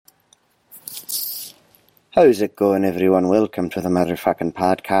How's it going, everyone? Welcome to the motherfucking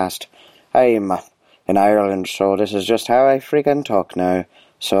podcast. I'm in Ireland, so this is just how I freaking talk now.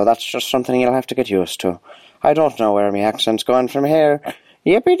 So that's just something you'll have to get used to. I don't know where my accent's going from here.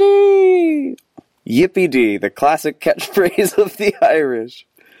 Yippee-dee! Yippee-dee, the classic catchphrase of the Irish.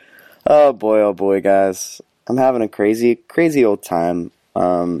 Oh boy, guys. I'm having a crazy old time.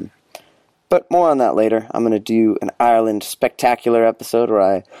 But more on that later. I'm going to do an Ireland spectacular episode where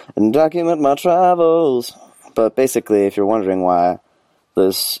I document my travels. But basically, if you're wondering why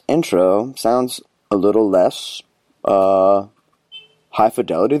this intro sounds a little less high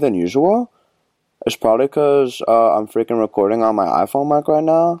fidelity than usual, it's probably because I'm freaking recording on my iPhone mic right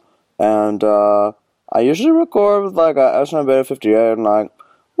now. And I usually record with like a SM Beta 58 and like,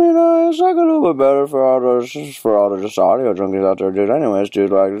 you know, it's like a little bit better for all the just audio junkies out there, dude. Anyways,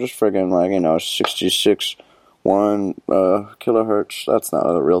 dude, like, just freaking, like, you know, 66 kilohertz. That's not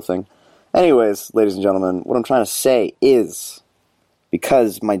a real thing. Anyways, ladies and gentlemen, what I'm trying to say is,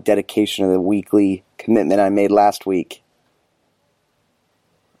 because my dedication to the weekly commitment I made last week,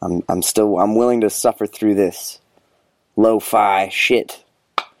 I'm willing to suffer through this lo-fi shit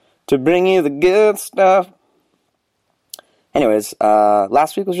to bring you the good stuff. Anyways,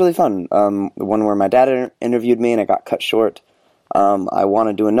 last week was really fun. The one where my dad interviewed me and it got cut short. I want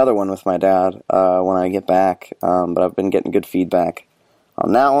to do another one with my dad when I get back, but I've been getting good feedback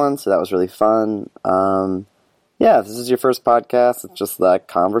on that one, so that was really fun. Yeah, if this is your first podcast, it's just like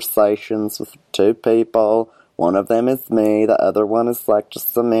conversations with two people. One of them is me, the other one is like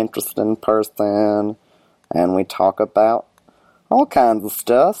just some interesting person, and we talk about all kinds of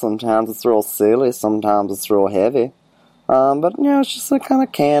stuff. Sometimes it's real silly, sometimes it's real heavy. But, you know, it's just like kind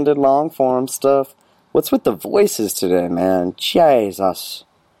of candid, long-form stuff. What's with the voices today, man? Jesus.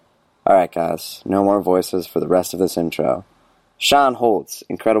 Alright, guys. No more voices for the rest of this intro. Sean Holtz,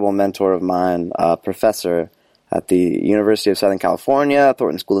 incredible mentor of mine, professor at the University of Southern California,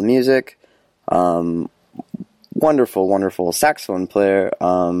 Thornton School of Music. Wonderful saxophone player.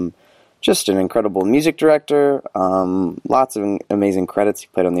 Just an incredible music director. Lots of amazing credits. He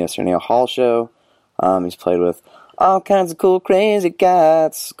played on the Arsenio Hall show. He's played with all kinds of cool, crazy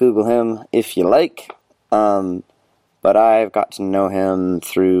guys. Google him if you like. But I've got to know him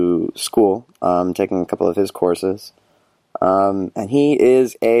through school, taking a couple of his courses. And he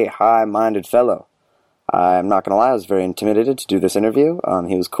is a high-minded fellow. I'm not going to lie, I was very intimidated to do this interview.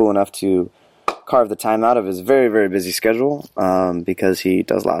 He was cool enough to carve the time out of his very, very busy schedule, because he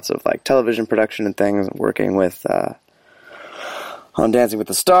does lots of like television production and things, working with on Dancing with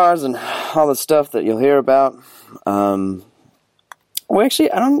the Stars and all the stuff that you'll hear about. Well,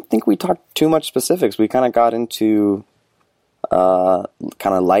 actually, I don't think we talked too much specifics. We kind of got into kind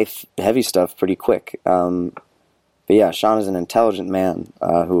of life-heavy stuff pretty quick. But yeah, Sean is an intelligent man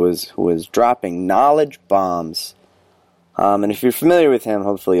who was dropping knowledge bombs. And if you're familiar with him,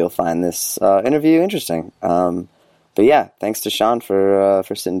 hopefully you'll find this interview interesting. But yeah, thanks to Sean for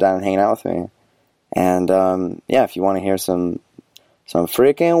sitting down and hanging out with me. And yeah, if you want to hear some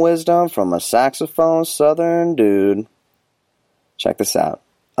freaking wisdom from a saxophone southern dude, check this out.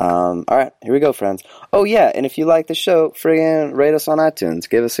 Alright, here we go, friends. Oh yeah, and if you like the show, friggin' rate us on iTunes.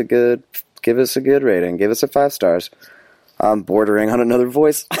 Give us a good rating. Give us a 5 stars. I'm bordering on another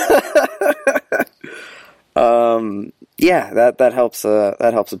voice. Yeah, that helps the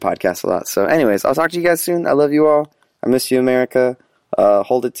podcast a lot. So anyways, I'll talk to you guys soon. I love you all. I miss you, America.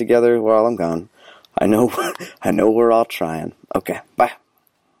 Hold it together while I'm gone. I know we're all trying. Okay, bye.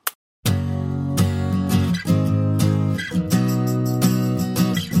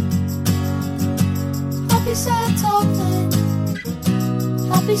 Happy sad talking.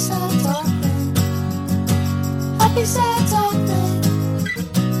 Happy sad talking. Happy sad talking.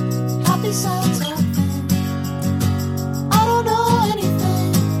 Happy sad talking. I don't know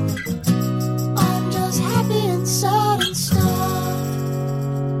anything. I'm just happy and sad and stuff.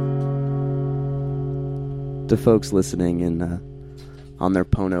 To folks listening in on their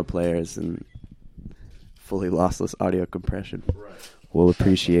Pono players and fully lossless audio compression, Right. we'll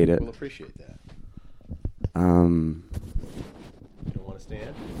appreciate it. We'll appreciate that. You don't want to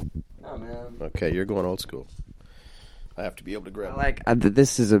stand? Oh man. Okay, you're going old school. I have to be able to grab.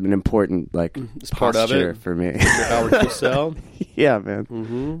 This is an important it's part of posture it for me. Mr. Howard Cosell. Yeah, man.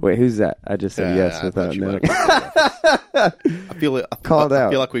 Mm-hmm. Wait, who's that? I just said yes without knowing. I feel Called out. I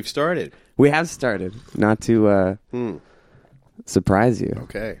feel like we've started. We have started. Not to surprise you.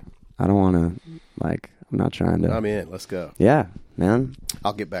 Okay, I don't want to I'm not trying to. I'm in. Let's go. Yeah, man.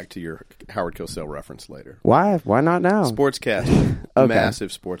 I'll get back to your Howard Cosell reference later. Why? Why not now? Sportscaster, Okay.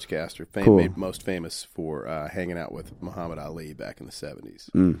 Massive sportscaster, Cool. made most famous for hanging out with Muhammad Ali back in the 70s.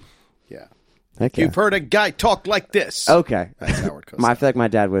 Mm. Yeah, Heck yeah. You've heard a guy talk like this. Okay. That's Howard Cosell. I feel like my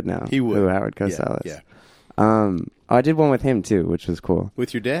dad would know. He would. Who Howard Cosell is. Yeah. I did one with him too, which was cool.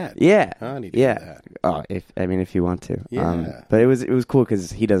 With your dad. Yeah. I need to do that. Oh, if you want to. Yeah. But it was cool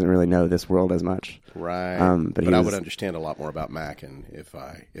because he doesn't really know this world as much. Right. But I would understand a lot more about Mackin if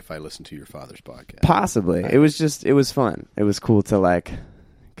I listened to your father's podcast. Possibly. It was fun. It was cool to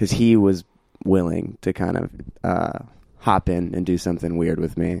because he was willing to kind of hop in and do something weird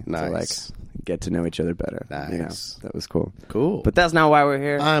with me. Nice. To get to know each other better. Nice. That was cool. Cool. But that's not why we're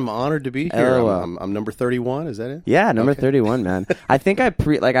here. I'm honored to be here. LOL. I'm number 31. Is that it? Yeah, number 31, man. I think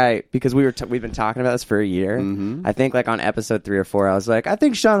because we've been talking about this for a year. Mm-hmm. I think on episode 3 or 4, I was like, I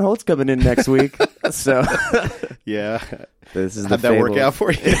think Sean Holt's coming in next week. So yeah, this is how'd that work out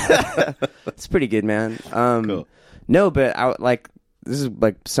for you? It's pretty good, man. Cool. No, but this is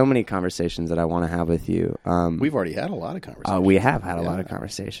so many conversations that I want to have with you. We've already had a lot of conversations. We have had a lot of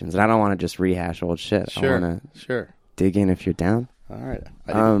conversations, and I don't want to just rehash old shit. Sure, I want to sure. dig in if you're down. All right.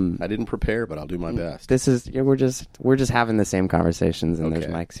 I didn't prepare, but I'll do my best. This is we're just having the same conversations, and Okay.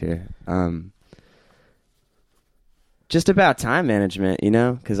 there's mics here. Just about time management,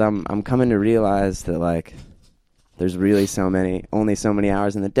 because I'm coming to realize that there's really only so many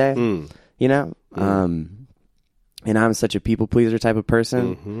hours in the day, and I'm such a people pleaser type of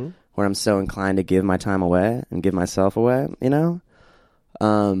person where I'm so inclined to give my time away and give myself away, that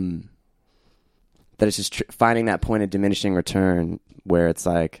it's just finding that point of diminishing return where it's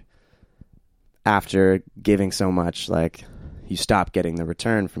after giving so much, you stop getting the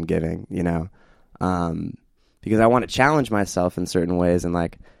return from giving, because I want to challenge myself in certain ways and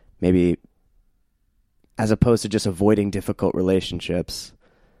maybe as opposed to just avoiding difficult relationships,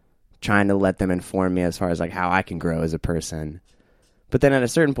 trying to let them inform me as far as how I can grow as a person. But then at a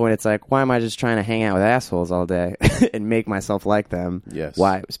certain point, it's why am I just trying to hang out with assholes all day and make myself like them? Yes.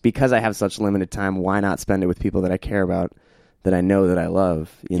 Why? It's because I have such limited time. Why not spend it with people that I care about, that I know that I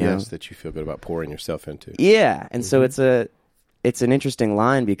love? Yes, that you feel good about pouring yourself into. Yeah, and so it's an interesting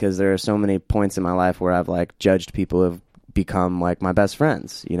line because there are so many points in my life where I've judged people who have become my best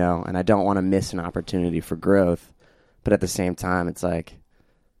friends, and I don't want to miss an opportunity for growth. But at the same time, it's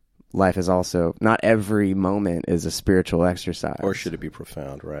life is also, not every moment is a spiritual exercise. Or should it be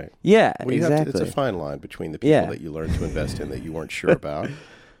profound, right? Yeah, well, exactly. It's a fine line between the people that you learn to invest in that you weren't sure about.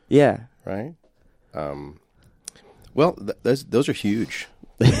 Yeah. Right? Well, those are huge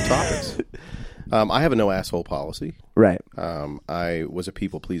topics. I have a no asshole policy. Right. I was a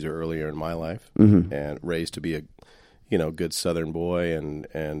people pleaser earlier in my life and raised to be a good Southern boy and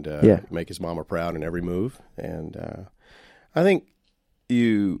make his mama proud in every move. And I think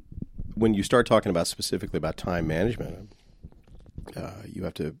when you start talking about specifically about time management, you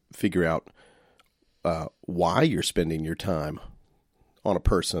have to figure out why you're spending your time on a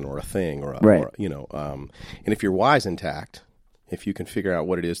person or a thing or and if your why's intact, if you can figure out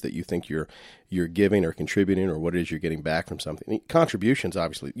what it is that you think you're giving or contributing or what it is you're getting back from something. Contributions,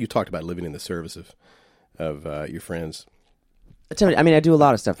 obviously, you talked about living in the service of your friends. I mean, I do a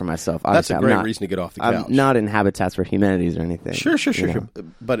lot of stuff for myself. Obviously, that's a great reason to get off the couch. I'm not in Habitats for Humanities or anything. Sure.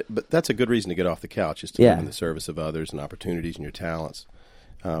 But that's a good reason to get off the couch, is to live in the service of others and opportunities and your talents.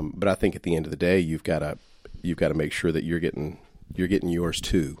 But I think at the end of the day, you've got to make sure that you're getting yours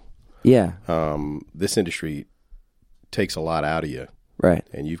too. Yeah. This industry takes a lot out of you, right?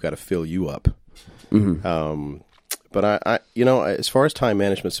 And you've got to fill you up. Mm-hmm. But I as far as time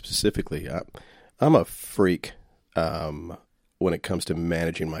management specifically, I'm a freak. When it comes to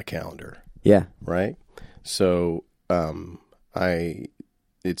managing my calendar. Yeah. Right? So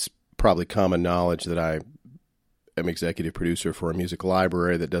it's probably common knowledge that I am executive producer for a music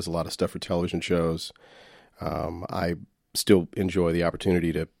library that does a lot of stuff for television shows. I still enjoy the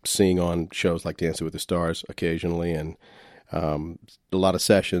opportunity to sing on shows like Dancing with the Stars occasionally, and a lot of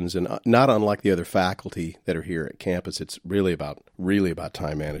sessions, and not unlike the other faculty that are here at campus, it's really about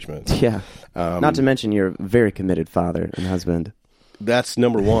time management. Yeah. Not to mention you're a very committed father and husband. That's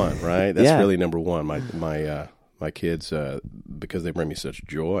number one, right? That's really number one. My kids, because they bring me such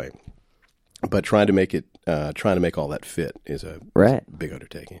joy. But trying to make all that fit is a big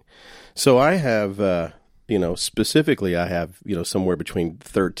undertaking. So I have, specifically, I have, somewhere between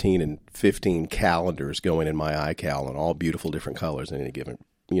 13 and 15 calendars going in my iCal, all beautiful different colors in any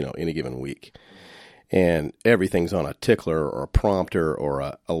given week. And everything's on a tickler or a prompter or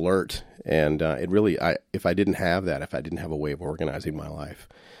a alert. And it really, if I didn't have that, if I didn't have a way of organizing my life,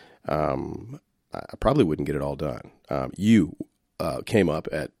 I probably wouldn't get it all done. You came up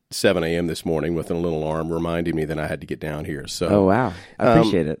at 7 a.m. this morning with a little alarm reminding me that I had to get down here. So, oh, wow. I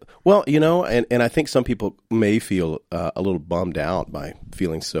appreciate it. Well, and I think some people may feel a little bummed out by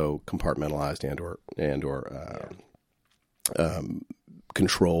feeling so compartmentalized and or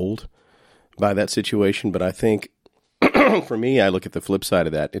controlled by that situation. But I think for me, I look at the flip side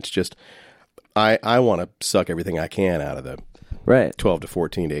of that. It's just I want to suck everything I can out of the 12 to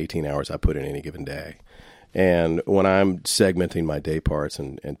 14 to 18 hours I put in any given day. And when I'm segmenting my day parts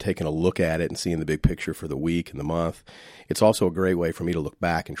and taking a look at it and seeing the big picture for the week and the month, it's also a great way for me to look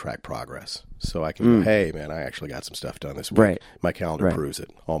back and track progress. So I can go, hey, man, I actually got some stuff done this week. Right. My calendar proves it.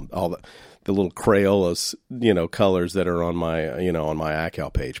 All the little Crayolas, colors that are on my, on my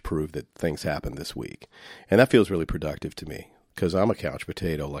iCal page prove that things happened this week. And that feels really productive to me because I'm a couch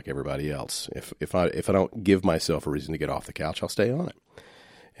potato like everybody else. If I don't give myself a reason to get off the couch, I'll stay on it.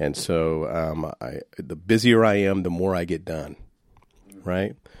 And so the busier I am, the more I get done,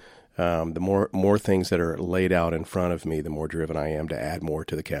 right? The more things that are laid out in front of me, the more driven I am to add more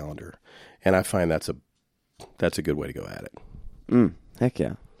to the calendar. And I find that's a good way to go at it. Heck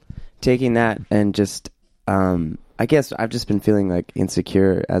yeah. Taking that and just, I guess I've just been feeling like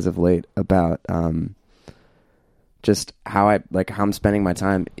insecure as of late about just how I'm spending my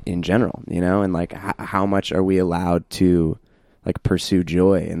time in general, and like how much are we allowed to like pursue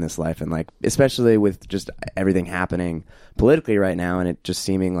joy in this life, and like especially with just everything happening politically right now, and it just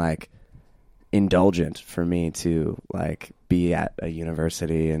seeming like indulgent for me to like be at a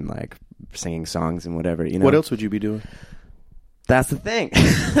university and like singing songs and whatever. What else would you be doing? That's the thing.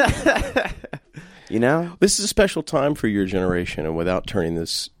 This is a special time for your generation, and without turning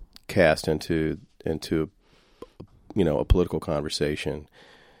this cast into a political conversation,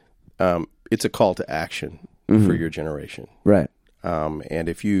 it's a call to action for your generation. Right. And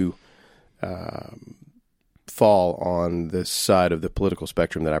if you fall on this side of the political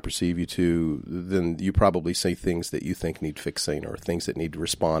spectrum that I perceive you to, then you probably say things that you think need fixing or things that need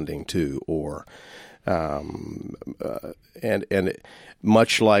responding to, or and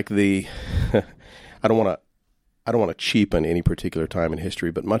much like the I don't want to cheapen any particular time in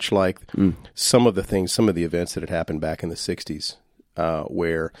history, but much like some of the events that had happened back in the 60s,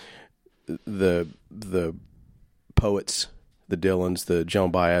 where the poets, the Dylans, the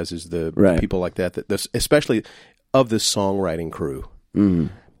Joan Baez's, the people like that especially of the songwriting crew,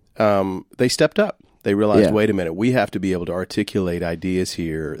 they stepped up. They realized, wait a minute, we have to be able to articulate ideas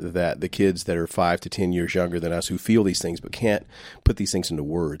here that the kids that are 5 to 10 years younger than us who feel these things but can't put these things into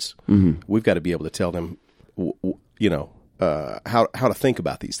words, we've got to be able to tell them, how to think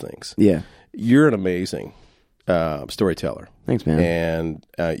about these things. Yeah. You're an amazing storyteller. Thanks, man.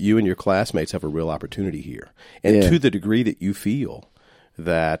 And you and your classmates have a real opportunity here. And to the degree that you feel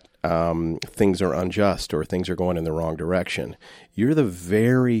that things are unjust or things are going in the wrong direction, you're the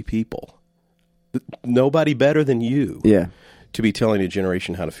very people, nobody better than you, to be telling a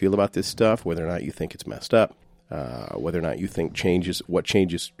generation how to feel about this stuff, whether or not you think it's messed up, whether or not you think what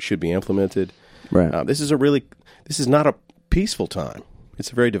changes should be implemented. Right. This is not a peaceful time.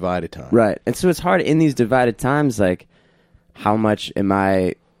 It's a very divided time. Right. And so it's hard in these divided times, like, how much am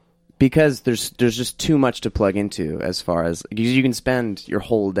I, because there's just too much to plug into as far as, you can spend your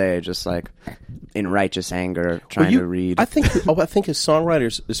whole day just like in righteous anger trying to read. I think as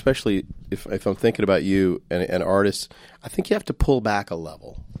songwriters, especially if I'm thinking about you and artists, I think you have to pull back a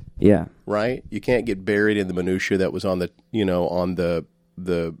level. Yeah. Right? You can't get buried in the minutia that was on the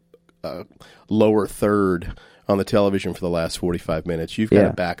lower third on the television for the last 45 minutes. You've got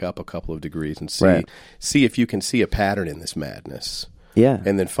to back up a couple of degrees and see if you can see a pattern in this madness. Yeah.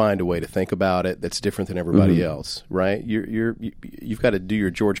 And then find a way to think about it that's different than everybody else, right? You've got to do your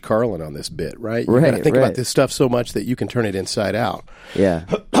George Carlin on this bit, right? You've got to think about this stuff so much that you can turn it inside out. Yeah.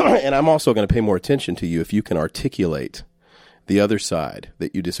 And I'm also going to pay more attention to you if you can articulate the other side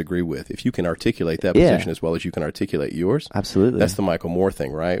that you disagree with. If you can articulate that position as well as you can articulate yours. Absolutely. That's the Michael Moore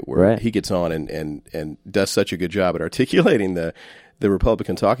thing, right? Where he gets on and does such a good job at articulating the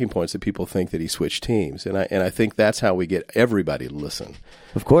Republican talking points that people think that he switched teams. And I think that's how we get everybody to listen.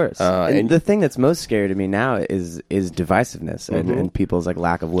 Of course. And the thing that's most scary to me now is divisiveness and people's like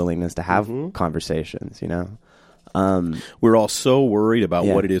lack of willingness to have conversations, We're all so worried about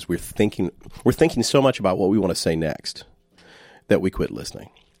what it is we're thinking. We're thinking so much about what we want to say next that we quit listening.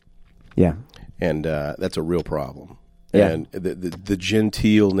 Yeah. And that's a real problem. Yeah. And the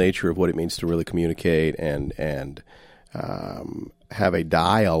genteel nature of what it means to really communicate and have a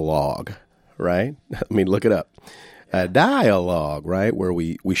dialogue, right? I mean, look it up. A dialogue, right, where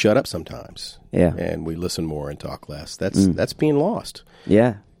we shut up sometimes. Yeah. And we listen more and talk less. That's being lost.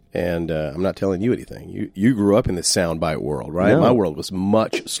 Yeah. And I'm not telling you anything. You grew up in the soundbite world, right? No. My world was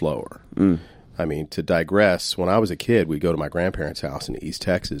much slower. I mean, to digress, when I was a kid, we'd go to my grandparents' house in East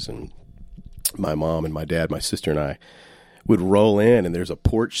Texas, and my mom and my dad, my sister and I would roll in, and there's a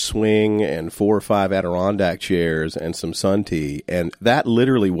porch swing and 4 or 5 Adirondack chairs and some sun tea, and that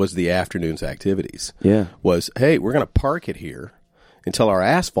literally was the afternoon's activities. Yeah. Was, hey, we're going to park it here until our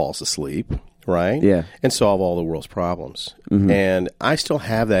ass falls asleep, right? Yeah. And solve all the world's problems. And I still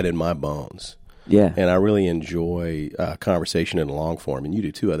have that in my bones. Yeah. And I really enjoy conversation in long form, and you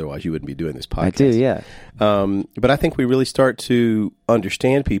do too. Otherwise, you wouldn't be doing this podcast. I do, yeah. But I think we really start to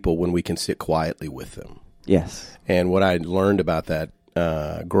understand people when we can sit quietly with them. Yes. And what I learned about that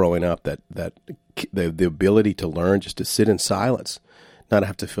growing up, that the ability to learn just to sit in silence, not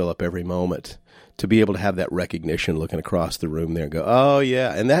have to fill up every moment, to be able to have that recognition looking across the room there and go, oh,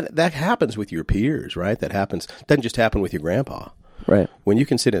 yeah. And that happens with your peers, right? Doesn't just happen with your grandpa. Right. When you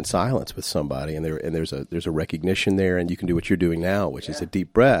can sit in silence with somebody and there's a recognition there, and you can do what you're doing now, which is a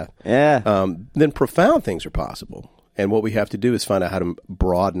deep breath, then profound things are possible. And what we have to do is find out how to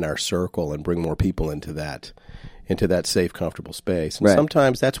broaden our circle and bring more people into that safe, comfortable space. And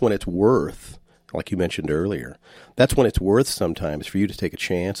sometimes that's when it's worth, like you mentioned earlier, that's when it's worth sometimes for you to take a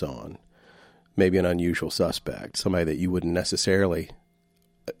chance on maybe an unusual suspect, somebody that you wouldn't necessarily,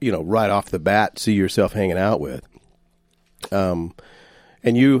 right off the bat see yourself hanging out with. And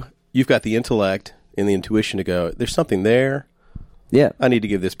you've got the intellect and the intuition to go, there's something there. Yeah. I need to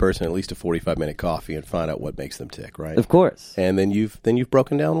give this person at least a 45-minute coffee and find out what makes them tick, right? Of course. And then you've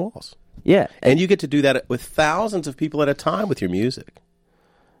broken down walls. Yeah. And you get to do that with thousands of people at a time with your music.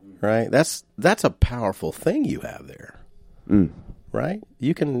 Right? That's a powerful thing you have there. Right?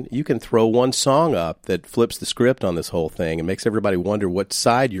 You can throw one song up that flips the script on this whole thing and makes everybody wonder what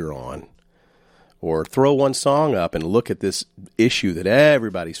side you're on. Or throw one song up and look at this issue that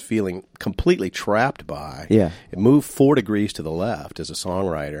everybody's feeling completely trapped by. Yeah. And move 4 degrees to the left as a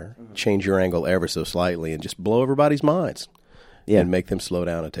songwriter, change your angle ever so slightly, and just blow everybody's minds. Yeah. And make them slow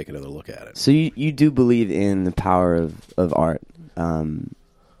down and take another look at it. So you do believe in the power of art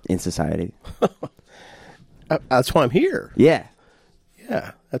in society? That's why I'm here. Yeah.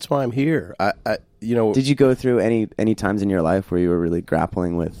 Yeah, that's why I'm here. Did you go through any times in your life where you were really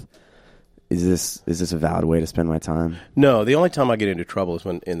grappling with, is this a valid way to spend my time? No, the only time I get into trouble is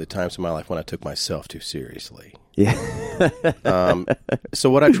in the times of my life when I took myself too seriously. Yeah. So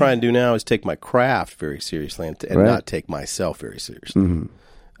what I try and do now is take my craft very seriously and not take myself very seriously.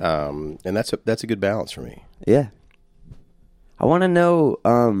 And that's a good balance for me. Yeah. I want to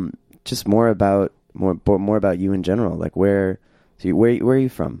know just more about you in general. Like where are you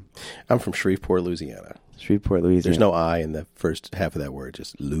from? I'm from Shreveport, Louisiana. Shreveport, Louisiana. There's no I in the first half of that word,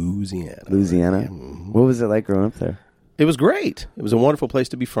 just Louisiana. Louisiana? Right? What was it like growing up there? It was great. It was a wonderful place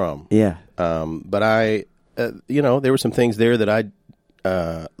to be from. Yeah. But I, there were some things there that I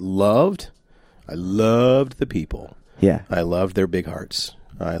loved. I loved the people. Yeah. I loved their big hearts.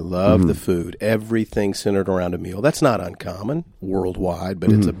 I loved the food. Everything centered around a meal. That's not uncommon worldwide,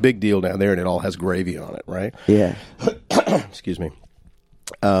 but it's a big deal down there, and it all has gravy on it, right? Yeah. Excuse me.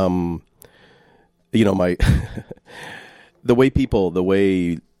 The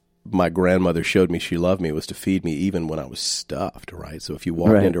way my grandmother showed me she loved me was to feed me even when I was stuffed, right? So if you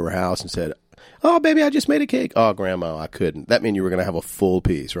walked into her house and said, "Oh, baby, I just made a cake." "Oh, Grandma, I couldn't." That meant you were going to have a full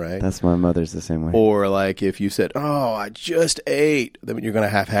piece, right? That's my mother's the same way. Or like if you said, "Oh, I just ate," that meant you're going to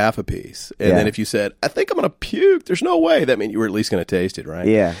have half a piece. And then if you said, "I think I'm going to puke," there's no way. That meant you were at least going to taste it, right?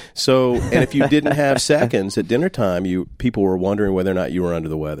 Yeah. So, and if you didn't have seconds at dinner time, people were wondering whether or not you were under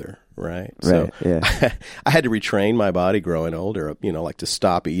the weather. Right. So yeah. I had to retrain my body growing older, like to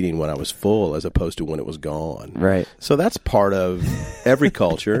stop eating when I was full as opposed to when it was gone. Right. So that's part of every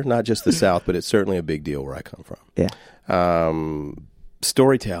culture, not just the South, but it's certainly a big deal where I come from. Yeah.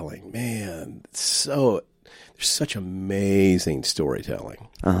 Storytelling, man. There's such amazing storytelling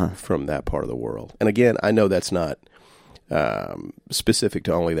from that part of the world. And again, I know that's not specific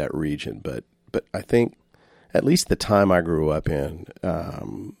to only that region, but I think at least the time I grew up in,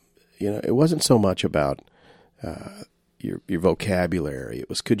 it wasn't so much about your vocabulary. It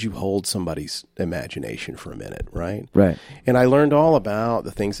was, could you hold somebody's imagination for a minute, right? Right. And I learned all about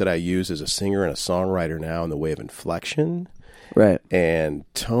the things that I use as a singer and a songwriter now in the way of inflection, right, and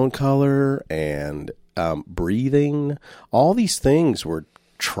tone color and breathing. All these things were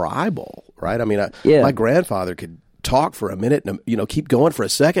tribal, right? I mean, my grandfather could talk for a minute and keep going for a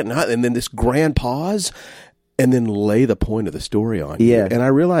second, and then this grand pause. And then lay the point of the story on you. And I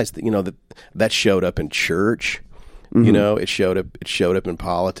realized that that showed up in church. It showed up in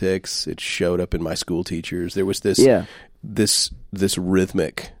politics. It showed up in my school teachers. There was this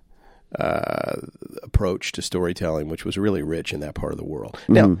rhythmic approach to storytelling, which was really rich in that part of the world.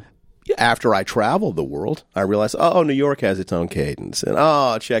 Now, after I traveled the world, I realized, New York has its own cadence,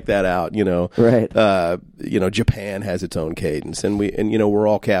 and check that out, Right. Japan has its own cadence, and we're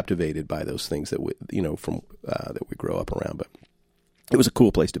all captivated by those things that that we grow up around. But it was a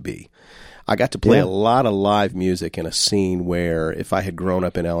cool place to be. I got to play a lot of live music in a scene where if I had grown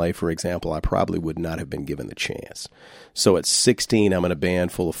up in LA, for example, I probably would not have been given the chance. So at 16, I'm in a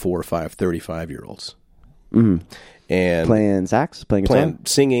band full of 4 or 5 35-year-olds. Mm-hmm. And playing sax, playing guitar?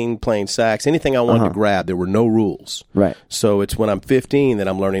 Singing, playing sax, anything I wanted to grab. There were no rules. Right. So it's when I'm 15 that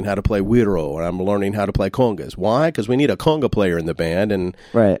I'm learning how to play güiro, or I'm learning how to play congas. Why? Because we need a conga player in the band, and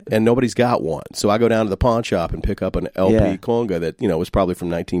nobody's got one. So I go down to the pawn shop and pick up an LP conga that was probably from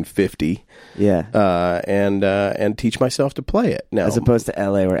 1950. Yeah. And teach myself to play it. Now, as opposed to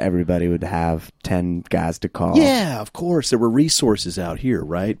LA, where everybody would have 10 guys to call. Yeah, of course. There were resources out here,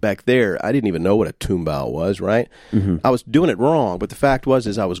 right? Back there, I didn't even know what a tumbao was, right? Mm-hmm. I was doing it wrong, but the fact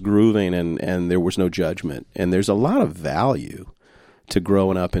was I was grooving, and there was no judgment. And there's a lot of value to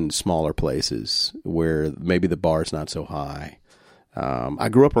growing up in smaller places where maybe the bar's not so high. I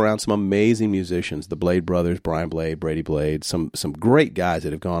grew up around some amazing musicians, the Blade Brothers, Brian Blade, Brady Blade, some great guys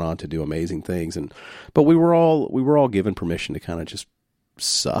that have gone on to do amazing things. But we were all given permission to kind of just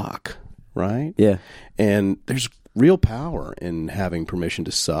suck, right? Yeah. And there's real power in having permission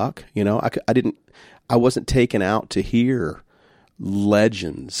to suck. I wasn't taken out to hear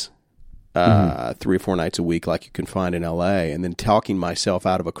legends 3 or 4 nights a week like you can find in LA, and then talking myself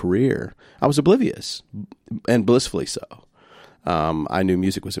out of a career. I was oblivious, and blissfully so. I knew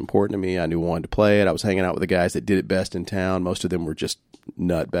music was important to me. I knew I wanted to play it. I was hanging out with the guys that did it best in town. Most of them were just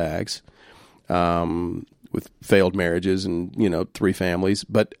nutbags with failed marriages and 3 families,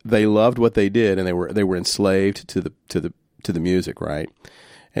 but they loved what they did, and they were enslaved to the music, right?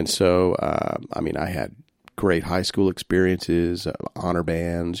 And so, I had great high school experiences, honor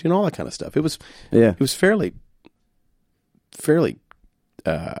bands, all that kind of stuff. It was fairly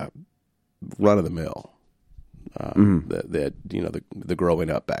run of the mill. The growing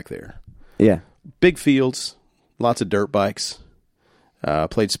up back there. Yeah. Big fields, lots of dirt bikes,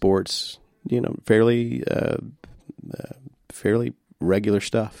 played sports, fairly regular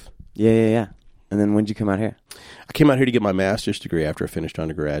stuff. Yeah. And then when did you come out here? I came out here to get my master's degree after I finished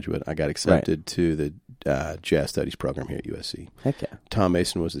undergraduate. I got accepted to the Jazz Studies program here at USC. Heck yeah. Tom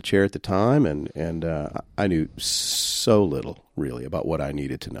Mason was the chair at the time, and I knew so little, really, about what I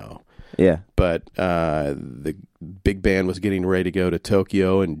needed to know. Yeah. But the big band was getting ready to go to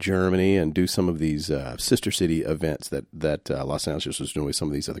Tokyo and Germany and do some of these sister city events that Los Angeles was doing with some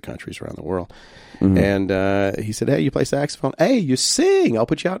of these other countries around the world. Mm-hmm. And he said, hey, you play saxophone? Hey, you sing. I'll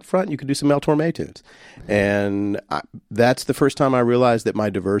put you out in front. You can do some Mel Torme tunes. And that's the first time I realized that my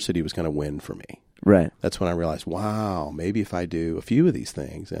diversity was going to win for me. Right. That's when I realized, wow, maybe if I do a few of these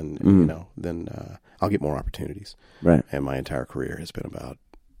things, and then I'll get more opportunities. Right. And my entire career has been about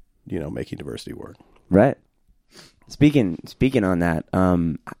making diversity work. Right. Speaking on that,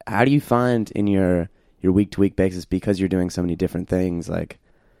 how do you find in your week-to-week basis, because you're doing so many different things, like,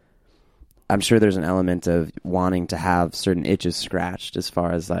 I'm sure there's an element of wanting to have certain itches scratched as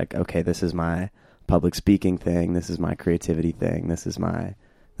far as like, okay, this is my public speaking thing, this is my creativity thing, this is my,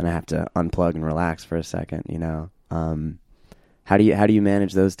 then I have to unplug and relax for a second, how do you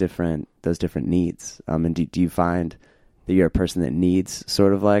manage those different needs? And do you find that you're a person that needs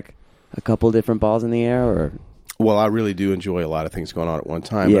sort of like a couple different balls in the air, or? Well, I really do enjoy a lot of things going on at one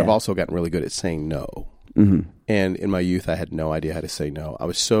time, but I've also gotten really good at saying no. Mm-hmm. And in my youth, I had no idea how to say no. I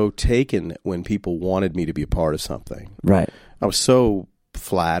was so taken when people wanted me to be a part of something. Right. I was so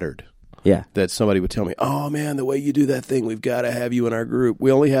flattered. Yeah. That somebody would tell me, oh, man, the way you do that thing, we've got to have you in our group.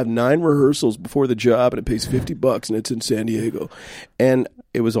 We only have 9 rehearsals before the job, and it pays $50, and it's in San Diego. And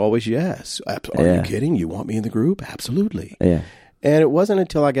it was always yes. Are you kidding? You want me in the group? Absolutely. Yeah. And it wasn't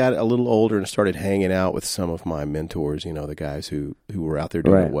until I got a little older and started hanging out with some of my mentors, the guys who were out there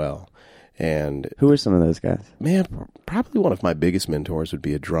doing it well. And who are some of those guys? Man, probably one of my biggest mentors would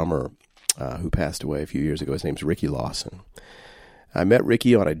be a drummer who passed away a few years ago. His name's Ricky Lawson. I met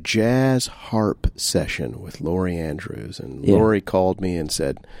Ricky on a jazz harp session with Laurie Andrews, and Laurie called me and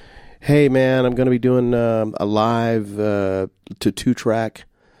said, hey, man, I'm going to be doing a live to 2-track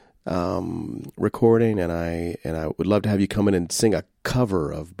recording, and I would love to have you come in and sing a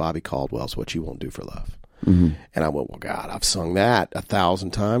cover of Bobby Caldwell's What You Won't Do for Love. Mm-hmm. And I went, well, God, I've sung that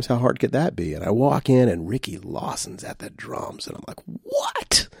 1,000 times. How hard could that be? And I walk in, and Ricky Lawson's at the drums, and I'm like,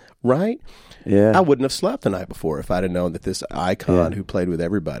 what? Right? Yeah. I wouldn't have slept the night before if I'd have known that this icon who played with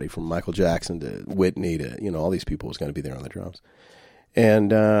everybody from Michael Jackson to Whitney to, all these people was going to be there on the drums.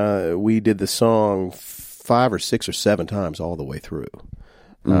 And we did the song 5 or 6 or 7 times all the way through.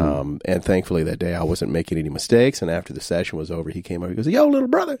 And thankfully that day I wasn't making any mistakes. And after the session was over, he came over. He goes, "Yo, little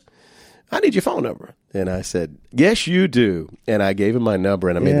brother, I need your phone number." And I said, "Yes, you do." And I gave him my number,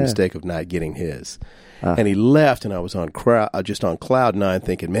 and I made the mistake of not getting his. And he left, and I was just on cloud 9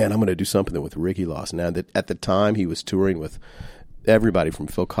 thinking, man, I'm going to do something with Ricky Lawson. Now, that at the time, he was touring with everybody from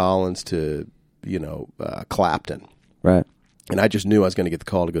Phil Collins to, Clapton. Right. And I just knew I was going to get the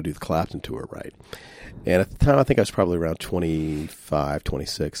call to go do the Clapton tour, right? And at the time, I think I was probably around 25,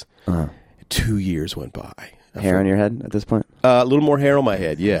 26. 2 years went by. Hair on your head at this point? A little more hair on my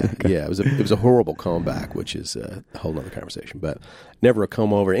head, yeah. Okay. Yeah, it was a horrible comeback, which is a whole other conversation, but never a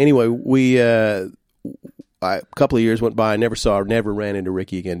comb over. Anyway, a couple of years went by, never ran into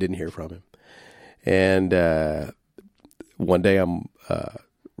Ricky again, didn't hear from him. And one day I'm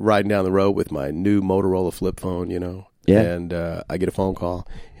riding down the road with my new Motorola flip phone, and I get a phone call.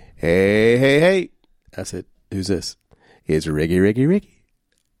 Hey. I said, "Who's this?" "It's Ricky.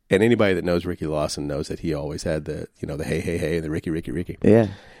 And anybody that knows Ricky Lawson knows that he always had the, the hey, and the Ricky. Yeah.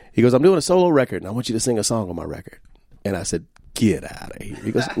 He goes, "I'm doing a solo record, and I want you to sing a song on my record." And I said, "Get out of here."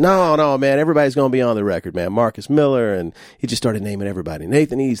 He goes, No, man, everybody's going to be on the record, man. Marcus Miller, and he just started naming everybody.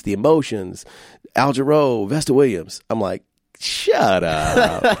 Nathan East, The Emotions, Al Jarreau, Vesta Williams. I'm like, shut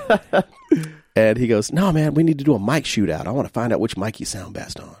up. And he goes, "No, man, we need to do a mic shootout. I want to find out which mic you sound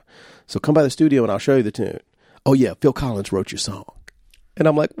best on. So come by the studio and I'll show you the tune." "Oh, yeah, Phil Collins wrote your song." And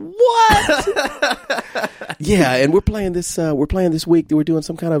I'm like, "What?" "Yeah, and we're playing this week. We're doing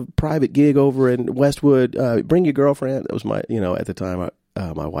some kind of private gig over in Westwood. Bring your girlfriend." That was my, at the time,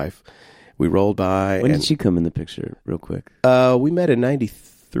 my wife. We rolled by. When did she come in the picture, real quick? We met in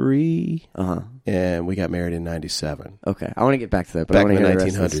 93, and we got married in 97. Okay, I want to get back to that, but back I want in to the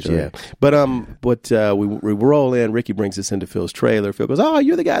hear 1900s, yeah. But we roll in. Ricky brings us into Phil's trailer. Phil goes, "Oh,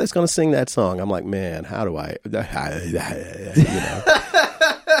 you're the guy that's going to sing that song." I'm like, "Man, how do I?"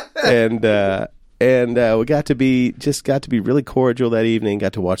 And we got to be really cordial that evening.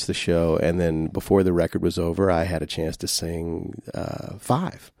 Got to watch the show, and then before the record was over, I had a chance to sing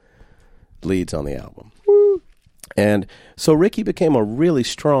 5 leads on the album. And so Ricky became a really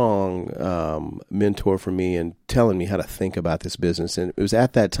strong mentor for me in telling me how to think about this business. And it was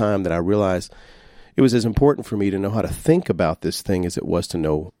at that time that I realized it was as important for me to know how to think about this thing as it was to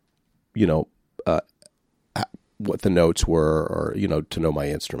know, what the notes were, or to know my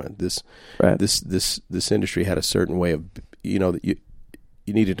instrument. This industry had a certain way of, that you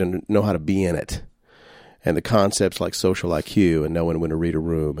needed to know how to be in it. And the concepts like social IQ and knowing when to read a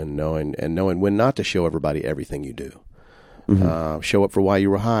room and knowing when not to show everybody everything you do. Mm-hmm. Show up for why you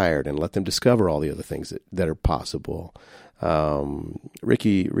were hired and let them discover all the other things that are possible.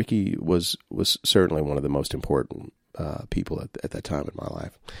 Ricky was certainly one of the most important people at that time in my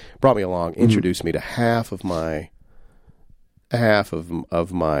life. Brought me along, introduced me to half of my friends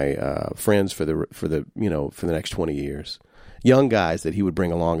for the next 20 years. Young guys that he would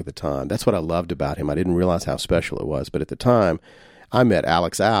bring along at the time. That's what I loved about him. I didn't realize how special it was. But at the time, I met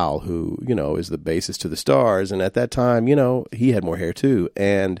Alex Al, who, is the bassist to the Stars. And at that time, he had more hair too.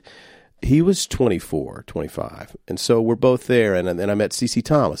 And he was 24, 25. And so we're both there. And then I met C.C.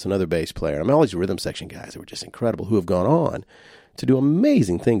 Thomas, another bass player. I mean, all these rhythm section guys that were just incredible, who have gone on to do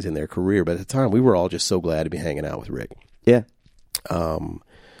amazing things in their career. But at the time, we were all just so glad to be hanging out with Rick. Yeah.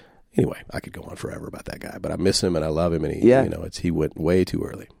 Anyway, I could go on forever about that guy, but I miss him and I love him, and he went way too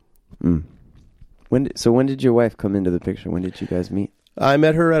early. Mm. When did your wife come into the picture? When did you guys meet? I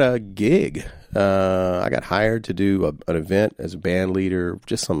met her at a gig. I got hired to do an event as a band leader,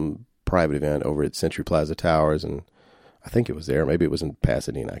 just some private event over at Century Plaza Towers, and I think it was there. Maybe it was in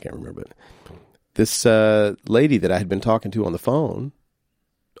Pasadena. I can't remember. But this lady that I had been talking to on the phone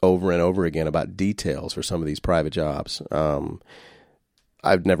over and over again about details for some of these private jobs,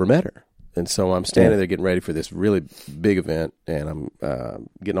 I've never met her. And so I'm standing there getting ready for this really big event, and I'm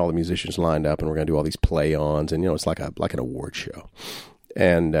getting all the musicians lined up, and we're going to do all these play-ons, and it's like an award show.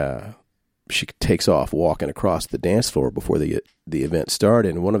 And she takes off walking across the dance floor before the event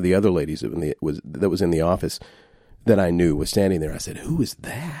started, and one of the other ladies that was in the office that I knew was standing there. I said, "Who is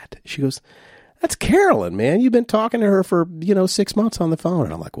that?" She goes, "That's Carolyn, man. You've been talking to her for 6 months on the phone."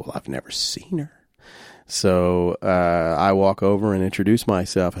 And I'm like, "Well, I've never seen her." So I walk over and introduce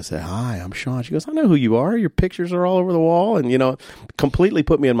myself. I say, "Hi, I'm Sean." She goes, "I know who you are. Your pictures are all over the wall." And, completely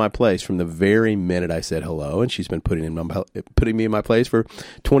put me in my place from the very minute I said hello. And she's been putting me in my place for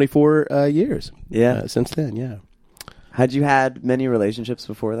 24 years. Yeah. Since then, yeah. Had you had many relationships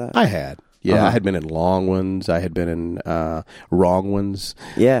before that? I had. Yeah, I had been in long ones. I had been in wrong ones.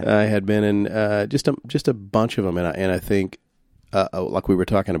 Yeah. I had been in just a bunch of them. And I think like we were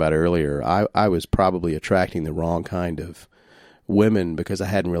talking about earlier, I was probably attracting the wrong kind of women because I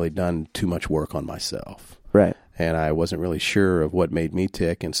hadn't really done too much work on myself. Right. And I wasn't really sure of what made me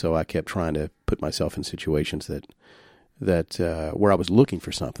tick, and so I kept trying to put myself in situations that where I was looking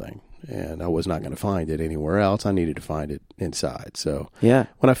for something, and I was not going to find it anywhere else. I needed to find it inside. So when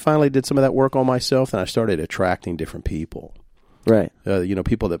I finally did some of that work on myself, then I started attracting different people. Right.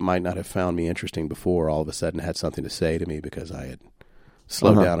 People that might not have found me interesting before all of a sudden had something to say to me because I had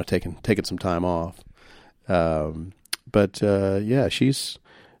slowed down and taken some time off. But she's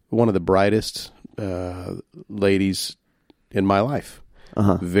one of the brightest ladies in my life.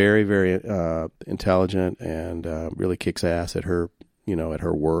 Very, very intelligent and really kicks ass at her, at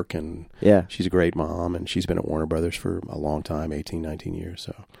her work. And she's a great mom, and she's been at Warner Brothers for a long time, 18, 19 years.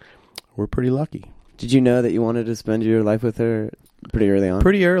 So we're pretty lucky. Did you know that you wanted to spend your life with her pretty early on?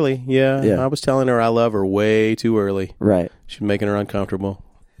 Pretty early, yeah. I was telling her I love her way too early. Right. She was making her uncomfortable.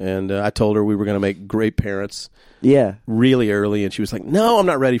 And I told her we were going to make great parents really early. And she was like, no, I'm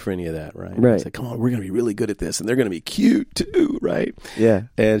not ready for any of that, right? I was like, come on, we're going to be really good at this. And they're going to be cute too, right? Yeah.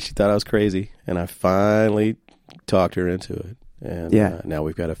 And she thought I was crazy. And I finally talked her into it. And now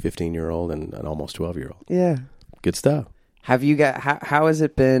we've got a 15-year-old and an almost 12-year-old. Yeah. Good stuff. Have you got, how has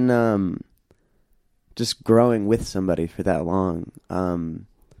it been just growing with somebody for that long? I'm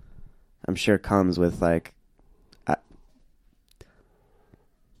sure it comes with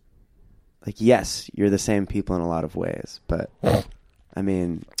yes, you're the same people in a lot of ways, but I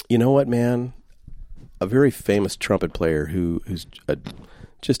mean, you know what, man? A very famous trumpet player who's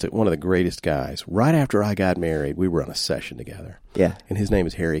just one of the greatest guys. Right after I got married, we were on a session together. Yeah. And his name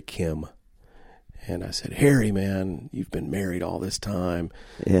is Harry Kim. And I said, Harry, man, you've been married all this time.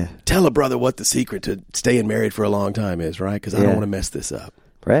 Yeah. Tell a brother what the secret to staying married for a long time is, right? Because I don't want to mess this up.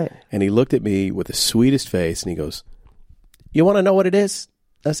 Right. And he looked at me with the sweetest face, and he goes, you want to know what it is?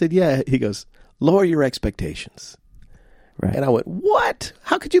 I said, yeah. He goes, lower your expectations. Right. And I went, what?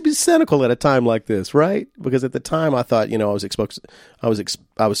 How could you be cynical at a time like this, right? Because at the time I thought, I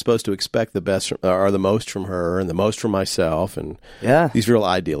was supposed to expect the best or the most from her and the most from myself, and these real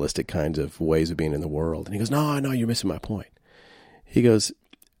idealistic kinds of ways of being in the world. And he goes, no, you're missing my point. He goes,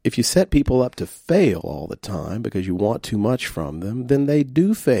 if you set people up to fail all the time because you want too much from them, then they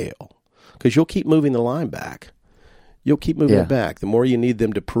do fail because you'll keep moving the line back. You'll keep moving it back. The more you need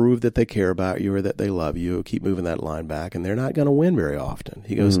them to prove that they care about you or that they love you, keep moving that line back, and they're not going to win very often.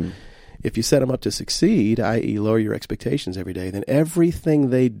 He goes, if you set them up to succeed, i.e. lower your expectations every day, then everything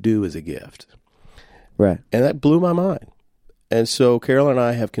they do is a gift. Right. And that blew my mind. And so Carol and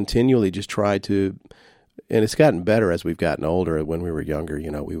I have continually just tried to, and it's gotten better as we've gotten older. When we were younger,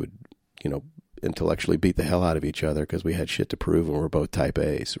 we would, intellectually beat the hell out of each other because we had shit to prove and we're both type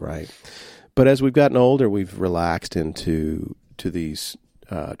A's, right? But as we've gotten older, we've relaxed into these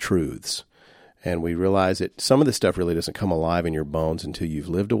truths. And we realize that some of this stuff really doesn't come alive in your bones until you've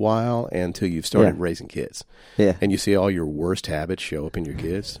lived a while and until you've started raising kids. Yeah. And you see all your worst habits show up in your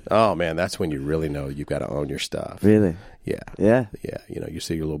kids. Oh, man, that's when you really know you've got to own your stuff. Really? Yeah. Yeah. Yeah. You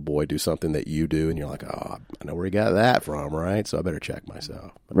see your little boy do something that you do, and you're like, oh, I know where he got that from, right? So I better check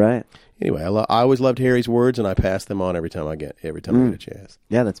myself. Right. Anyway, I always loved Harry's words, and I pass them on every time I get a chance.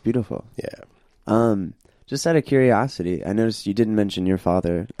 Yeah, that's beautiful. Yeah. Just out of curiosity, I noticed you didn't mention your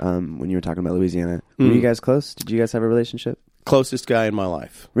father when you were talking about Louisiana. Were you guys close? Did you guys have a relationship? Closest guy in my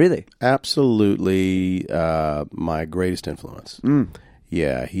life. Really? Absolutely my greatest influence.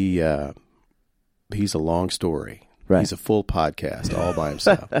 Yeah, he's a long story. Right. He's a full podcast all by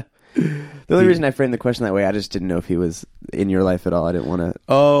himself. The only reason I framed the question that way, I just didn't know if he was in your life at all. I didn't want to.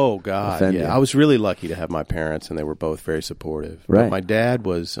 Oh God, offend you. I was really lucky to have my parents, and they were both very supportive. Right. But my dad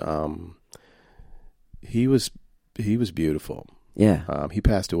was, he was beautiful. Yeah. He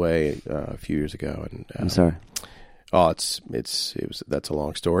passed away a few years ago, and I'm sorry. Oh, that's a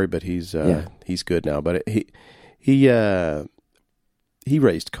long story, but he's good now. But he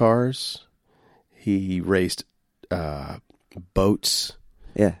raced cars. He raced boats.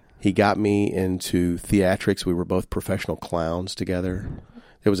 Yeah. He got me into theatrics. We were both professional clowns together.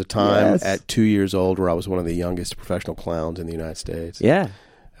 There was a time at 2 years old where I was one of the youngest professional clowns in the United States. Yeah.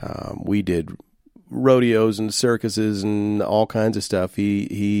 We did rodeos and circuses and all kinds of stuff.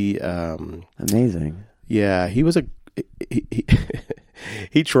 He amazing. Yeah, he was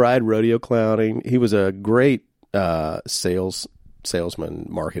he tried rodeo clowning. He was a great salesman,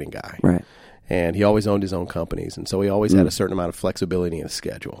 marketing guy. Right. And he always owned his own companies, and so he always had a certain amount of flexibility in his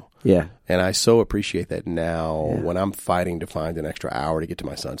schedule. Yeah. And I so appreciate that now when I'm fighting to find an extra hour to get to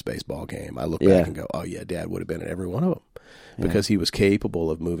my son's baseball game. I look back and go, oh, yeah, Dad would have been at every one of them because he was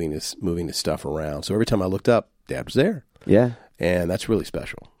capable of moving his stuff around. So every time I looked up, Dad was there. Yeah. And that's really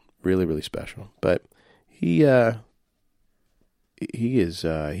special, really, really special. But he is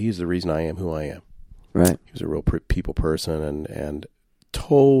the reason I am who I am. Right. He was a real people person and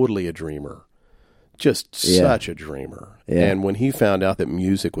totally a dreamer. Just such a dreamer. Yeah. And when he found out that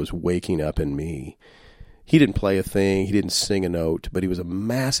music was waking up in me, he didn't play a thing, he didn't sing a note, but he was a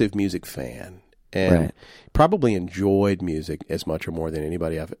massive music fan. And probably enjoyed music as much or more than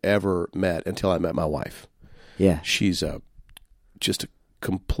anybody I've ever met until I met my wife. Yeah. She's just a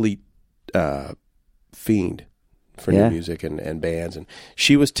complete fiend for new music and bands. And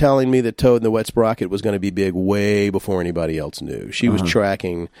she was telling me that Toad and the Wet Sprocket was going to be big way before anybody else knew. She was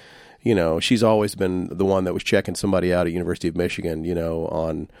tracking, she's always been the one that was checking somebody out at University of Michigan,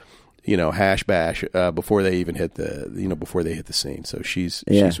 on, Hash Bash before they even hit before they hit the scene. So she's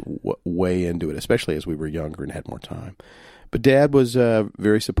way into it, especially as we were younger and had more time. But Dad was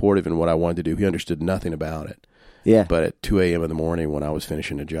very supportive in what I wanted to do. He understood nothing about it. Yeah. But at 2 a.m. in the morning when I was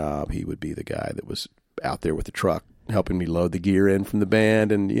finishing a job, he would be the guy that was out there with the truck helping me load the gear in from the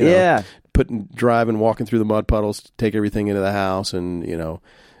band and, driving, walking through the mud puddles to take everything into the house. And,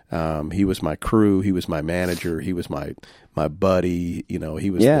 he was my crew. He was my manager. He was my buddy. He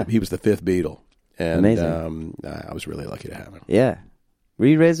was the fifth Beatle. And I was really lucky to have him. Yeah. Were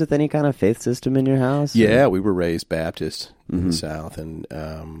you raised with any kind of faith system in your house? Yeah, we were raised Baptist in the South. And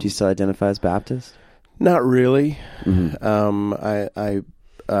do you still identify as Baptist? Not really. Mm-hmm.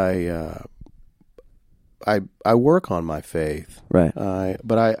 I work on my faith, right?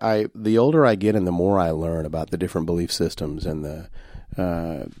 But the older I get and the more I learn about the different belief systems and the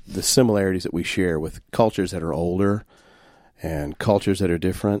similarities that we share with cultures that are older and cultures that are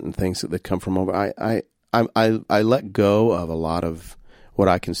different and things that come from over, I let go of a lot of what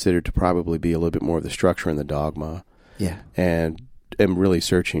I consider to probably be a little bit more of the structure and the dogma, and am really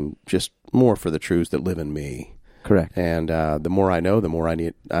searching just more for the truths that live in me. Correct. And the more I know, the more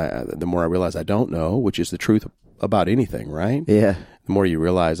I realize I don't know, which is the truth about anything, right? Yeah. The more you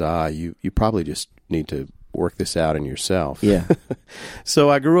realize, you probably just need to work this out in yourself. Yeah. So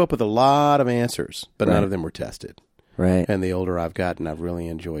I grew up with a lot of answers, but none of them were tested. Right. And the older I've gotten, I've really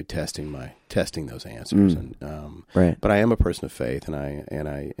enjoyed testing those answers. And right. But I am a person of faith, and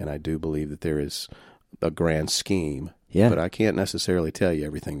I do believe that there is a grand scheme. Yeah. But I can't necessarily tell you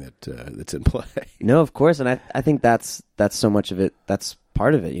everything that's in play. No, of course, and I think that's so much of it. That's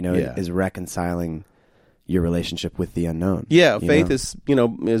part of it, is reconciling your relationship with the unknown. Yeah, faith is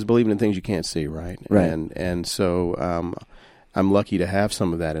believing in things you can't see, right? Right. And so I'm lucky to have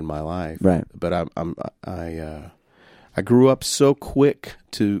some of that in my life. Right. But I grew up so quick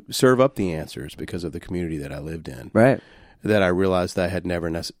to serve up the answers because of the community that I lived in. Right. That I realized that I had never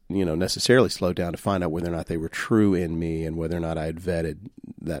necessarily slowed down to find out whether or not they were true in me and whether or not I had vetted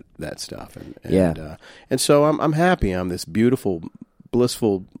that stuff. And so I'm happy. I'm this beautiful,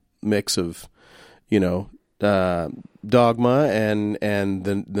 blissful mix of, dogma and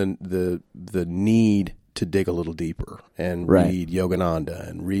the need to dig a little deeper and read Yogananda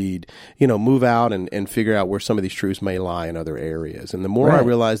and read, move out and figure out where some of these truths may lie in other areas. And the more I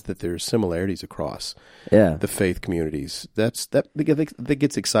realize that there's similarities across the faith communities, that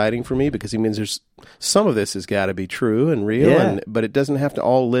gets exciting for me, because it means there's some of this has got to be true and real, but it doesn't have to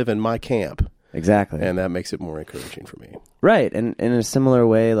all live in my camp. Exactly. And that makes it more encouraging for me. Right. And in a similar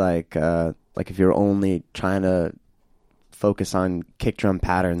way, like if you're only trying to focus on kick drum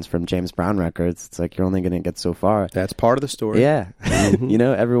patterns from James Brown records, it's like you're only going to get so far. That's part of the story. Yeah. Mm-hmm.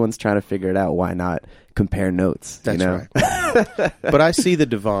 Everyone's trying to figure it out. Why not compare notes? That's right. But I see the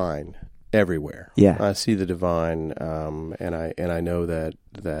divine everywhere. Yeah. I see the divine, and I know that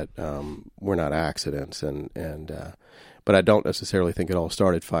we're not accidents, but I don't necessarily think it all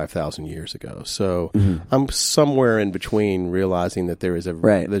started 5,000 years ago. So I'm somewhere in between, realizing that there's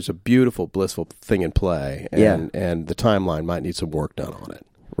a beautiful, blissful thing in play, and the timeline might need some work done on it.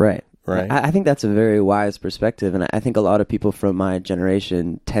 Right. Right. I think that's a very wise perspective, and I think a lot of people from my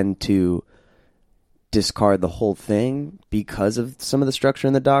generation tend to discard the whole thing because of some of the structure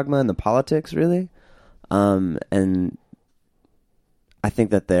and the dogma and the politics, really. And I think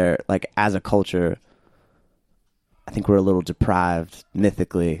that they're, like, as a culture, I think we're a little deprived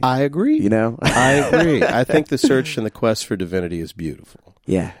mythically. I agree. I agree. I think the search and the quest for divinity is beautiful.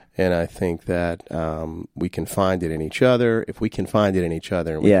 Yeah. And I think that we can find it in each other. If we can find it in each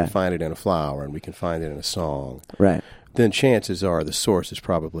other, and we can find it in a flower, and we can find it in a song, right? Then chances are the source is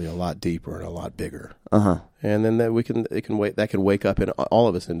probably a lot deeper and a lot bigger. And then that can wake up in all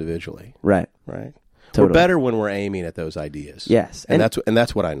of us individually. Right. Right. Totally. We're better when we're aiming at those ideas. Yes. And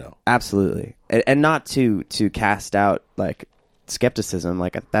that's what I know. Absolutely. And not to cast out, like, skepticism,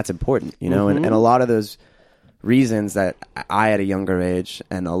 like, that's important, and a lot of those reasons that I, at a younger age,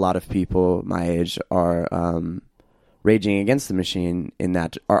 and a lot of people my age are raging against the machine in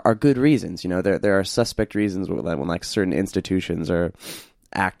that are good reasons. You know, there are suspect reasons when like certain institutions are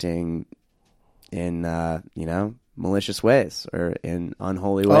acting in malicious ways or in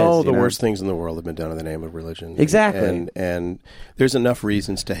unholy ways. Oh, the worst things in the world have been done in the name of religion. Exactly. And there's enough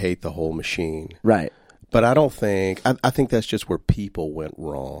reasons to hate the whole machine. Right. But I don't think, I think that's just where people went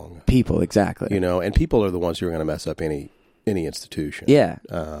wrong. People, exactly. You know, and people are the ones who are going to mess up any institution. Yeah.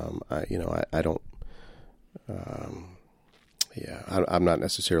 I'm not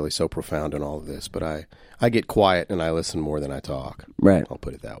necessarily so profound in all of this, but I get quiet and I listen more than I talk. Right. I'll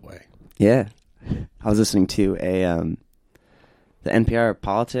put it that way. Yeah. I was listening to the NPR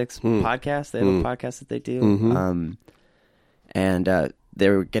Politics podcast. They have a podcast that they do. Mm-hmm. And they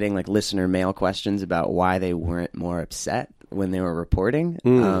were getting like listener mail questions about why they weren't more upset when they were reporting,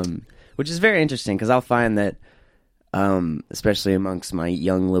 which is very interesting because I'll find that, especially amongst my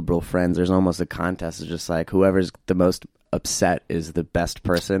young liberal friends, there's almost a contest of just like whoever's the most upset is the best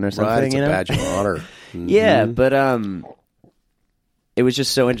person or something. Right, it's you a know? badge of honor. Mm-hmm. Yeah, but it was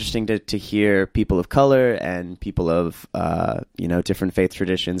just so interesting to hear people of color and people of different faith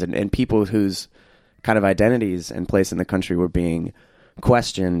traditions and people whose kind of identities and place in the country were being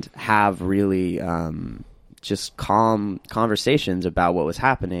questioned have really just calm conversations about what was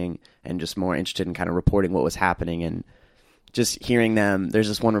happening and just more interested in kind of reporting what was happening and just hearing them. There's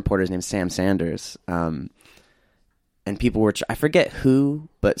this one reporter named Sam Sanders, and people were I forget who,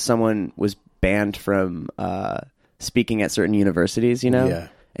 but someone was banned from speaking at certain universities, you know? Yeah.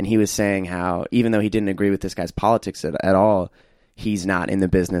 And he was saying how even though he didn't agree with this guy's politics at all, he's not in the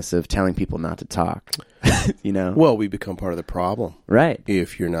business of telling people not to talk, you know? Well, we become part of the problem. Right.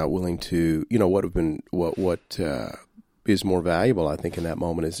 If you're not willing to, what is more valuable, I think, in that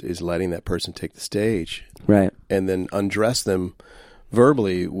moment is letting that person take the stage. Right. And then undress them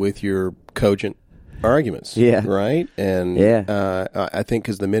verbally with your cogent arguments. Yeah. Right? And I think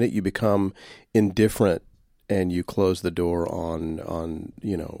because the minute you become indifferent and you close the door on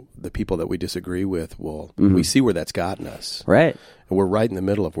the people that we disagree with, well, we see where that's gotten us. Right. And we're right in the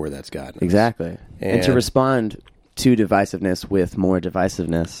middle of where that's gotten us. Exactly. And to respond to divisiveness with more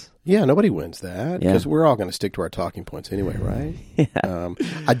divisiveness. Yeah, nobody wins that because we're all going to stick to our talking points anyway, right? Yeah.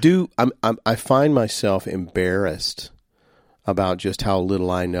 I find myself embarrassed about just how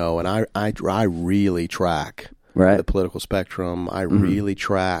little I know, and I really track the political spectrum. I really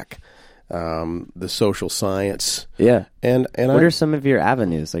track the social science. Yeah. And what are some of your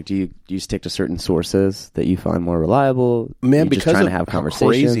avenues? Like, do you stick to certain sources that you find more reliable? Man, because just trying to have how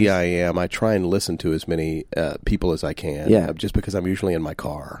conversations? Crazy I am, I try and listen to as many people as I can. Yeah. Just because I'm usually in my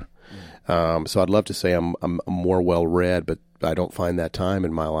car. So I'd love to say I'm more well-read, but I don't find that time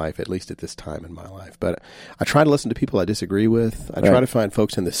in my life, at least at this time in my life. But I try to listen to people I disagree with. I try to find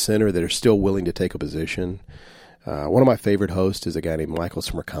folks in the center that are still willing to take a position. One of my favorite hosts is a guy named Michael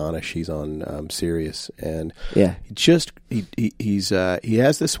Smerconish. He's on Sirius, and he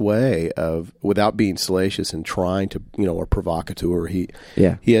has this way of, without being salacious and trying to or provocateur. He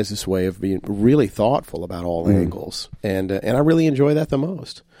has this way of being really thoughtful about all angles, and I really enjoy that the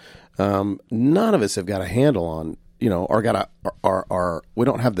most. None of us have got a handle on or we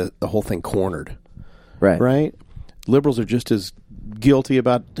don't have the whole thing cornered, right? Liberals are just as guilty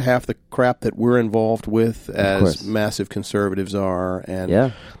about half the crap that we're involved with as massive conservatives are,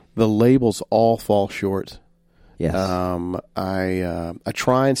 and the labels all fall short. Yes. I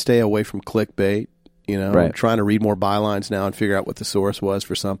try and stay away from clickbait. I'm trying to read more bylines now and figure out what the source was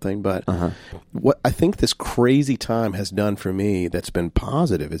for something. But what I think this crazy time has done for me that's been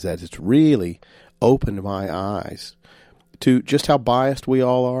positive is that it's really opened my eyes to just how biased we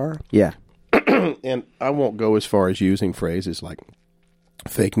all are. Yeah. And I won't go as far as using phrases like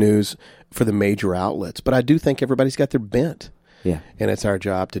fake news for the major outlets, but I do think everybody's got their bent. Yeah. And it's our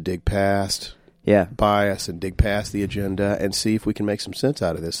job to dig past bias and dig past the agenda and see if we can make some sense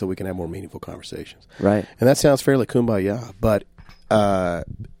out of this so we can have more meaningful conversations. Right. And that sounds fairly kumbaya, but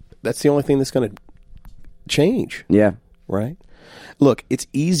that's the only thing that's going to change. Yeah. Right? Look, it's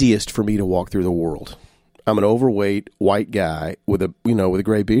easiest for me to walk through the world. I'm an overweight white guy with a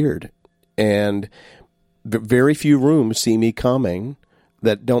gray beard, and very few rooms see me coming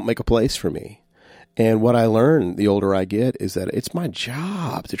that don't make a place for me. And what I learn the older I get is that it's my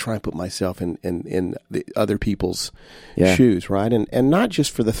job to try and put myself in the other people's shoes, right? And not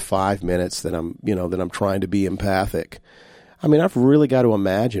just for the 5 minutes that I'm trying to be empathic. I mean, I've really got to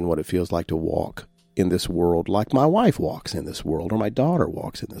imagine what it feels like to walk in this world like my wife walks in this world, or my daughter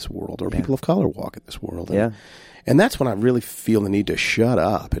walks in this world, or people of color walk in this world. And that's when I really feel the need to shut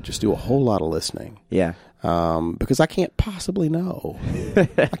up and just do a whole lot of listening. Yeah. Because I can't possibly know.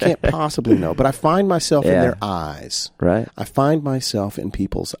 I can't possibly know. But I find myself in their eyes. Right. I find myself in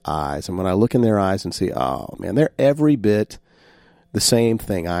people's eyes. And when I look in their eyes and see, oh, man, they're every bit the same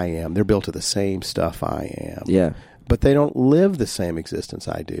thing I am. They're built of the same stuff I am. Yeah. But they don't live the same existence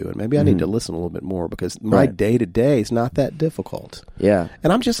I do. And maybe I need to listen a little bit more, because my day-to-day is not that difficult. Yeah.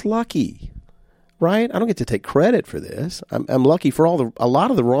 And I'm just lucky. Right? I don't get to take credit for this. I'm lucky for a lot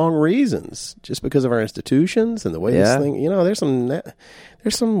of the wrong reasons, just because of our institutions and the way this thing,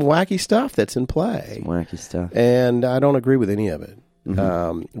 there's some wacky stuff that's in play. Some wacky stuff. And I don't agree with any of it.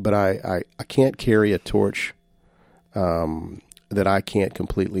 But I can't carry a torch that I can't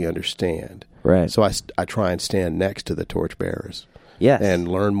completely understand. Right. So I try and stand next to the torch bearers. Yes. And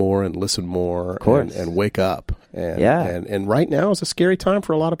learn more and listen more. Of course. And wake up. And, yeah. And right now is a scary time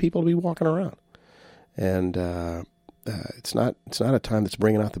for a lot of people to be walking around. And it's not a time that's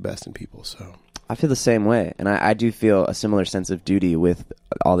bringing out the best in people. So I feel the same way, and I do feel a similar sense of duty with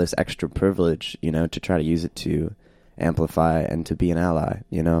all this extra privilege, to try to use it to amplify and to be an ally,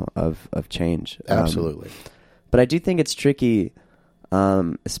 of change. Absolutely. But I do think it's tricky,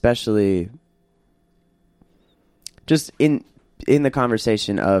 especially just in the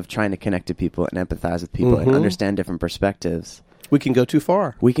conversation of trying to connect to people and empathize with people and understand different perspectives. We can go too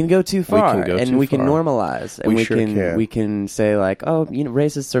far. We can go too far, and we can normalize, and we can say like, oh,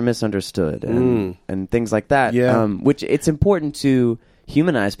 racists are misunderstood, and things like that. Yeah. Which it's important to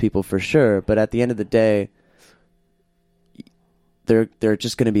humanize people for sure, but at the end of the day, there are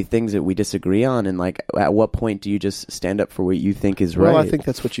just going to be things that we disagree on, and like, at what point do you just stand up for what you think is right? Well, I think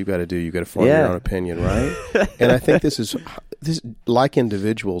that's what you've got to do. You've got to form your own opinion, right? And I think this like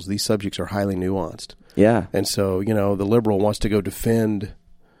individuals, these subjects are highly nuanced. Yeah. And so, the liberal wants to go defend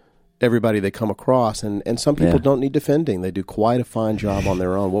everybody they come across, and some people don't need defending. They do quite a fine job on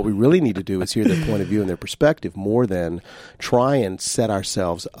their own. What we really need to do is hear their point of view and their perspective more than try and set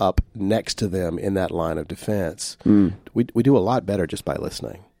ourselves up next to them in that line of defense. We do a lot better just by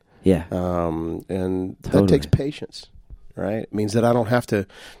listening. Yeah. And that takes patience, right? It means that I don't have to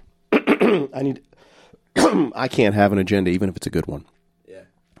I can't have an agenda even if it's a good one. Yeah.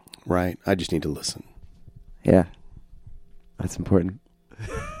 Right? I just need to listen. Yeah. That's important.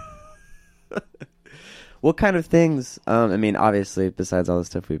 What kind of things, obviously, besides all the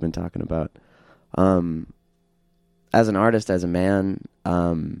stuff we've been talking about, as an artist, as a man,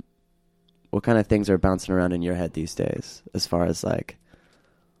 what kind of things are bouncing around in your head these days, as far as like...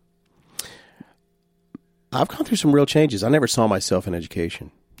 I've gone through some real changes. I never saw myself in education.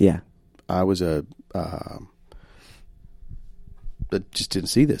 Yeah. I was just didn't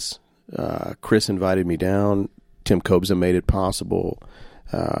see this. Chris invited me down. Tim Kobza made it possible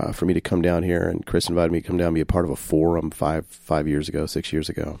for me to come down here, and Chris invited me to come down and be a part of a forum 6 years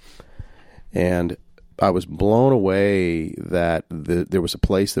ago. And I was blown away that there was a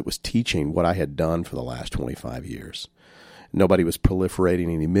place that was teaching what I had done for the last 25 years. Nobody was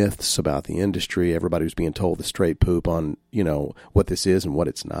proliferating any myths about the industry. Everybody was being told the straight poop on, what this is and what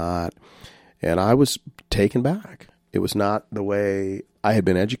it's not. And I was taken back. It was not the way I had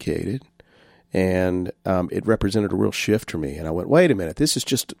been educated. And it represented a real shift for me. And I went, wait a minute, this is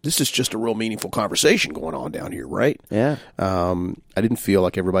just a real meaningful conversation going on down here, right? Yeah. I didn't feel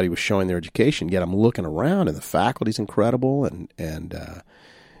like everybody was showing their education, yet I'm looking around and the faculty's incredible, and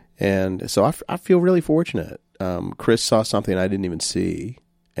so I feel really fortunate. Chris saw something I didn't even see,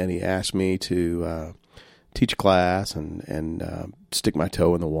 and he asked me to teach a class and stick my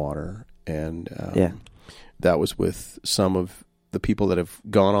toe in the water. And that was with some of the people that have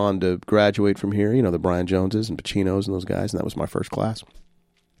gone on to graduate from here, the Brian Joneses and Pacinos and those guys, and that was my first class.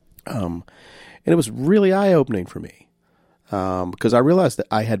 And it was really eye-opening for me because I realized that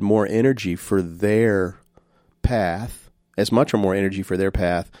I had more energy for their path, as much or more energy for their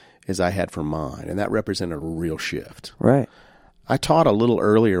path as I had for mine, and that represented a real shift. Right. I taught a little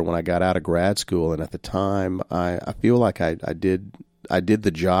earlier when I got out of grad school, and at the time, I feel like I did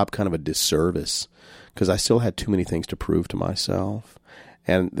the job kind of a disservice, because I still had too many things to prove to myself,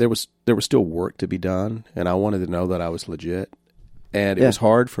 and there was still work to be done, and I wanted to know that I was legit, and it was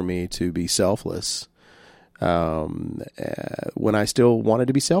hard for me to be selfless when I still wanted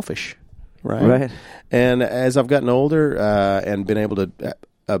to be selfish, right? And as I've gotten older and been able to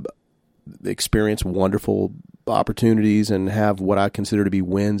experience wonderful opportunities and have what I consider to be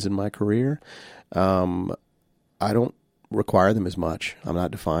wins in my career, I don't require them as much. I'm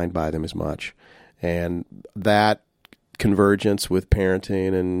not defined by them as much. And that convergence with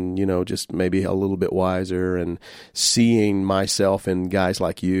parenting and, just maybe a little bit wiser and seeing myself in guys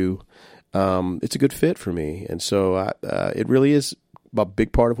like you, it's a good fit for me. And so it really is a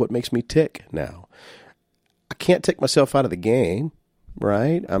big part of what makes me tick now. I can't take myself out of the game,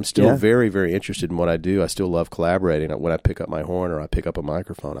 right? I'm still very, very interested in what I do. I still love collaborating. When I pick up my horn or I pick up a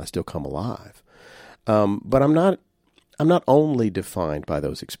microphone, I still come alive. But I'm not only defined by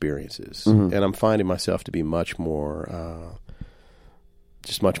those experiences, and I'm finding myself to be much more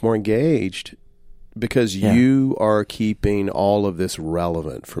engaged because you are keeping all of this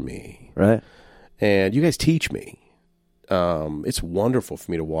relevant for me. Right. And you guys teach me. It's wonderful for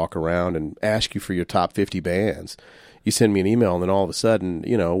me to walk around and ask you for your top 50 bands. You send me an email, and then all of a sudden,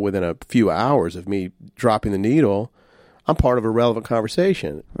 within a few hours of me dropping the needle, I'm part of a relevant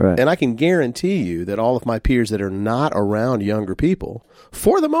conversation. Right. And I can guarantee you that all of my peers that are not around younger people,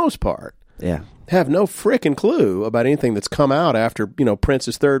 for the most part, have no frickin' clue about anything that's come out after,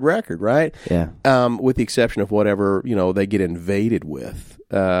 Prince's third record, right? Yeah. With the exception of whatever, they get invaded with.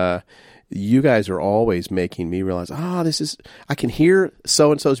 You guys are always making me realize, I can hear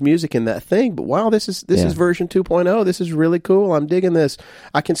so-and-so's music in that thing, but wow, this is version 2.0. This is really cool. I'm digging this.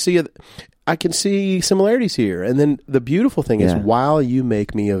 I can see similarities here. And then the beautiful thing is while you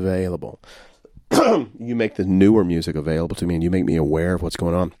make me available, you make the newer music available to me and you make me aware of what's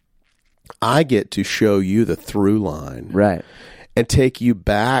going on, I get to show you the through line. Right. And take you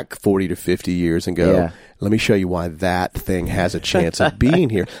back 40 to 50 years and go, let me show you why that thing has a chance of being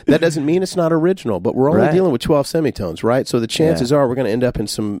here. That doesn't mean it's not original, but we're only dealing with 12 semitones, right? So the chances are we're going to end up in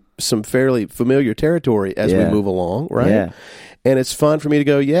some fairly familiar territory as we move along, right? Yeah. And it's fun for me to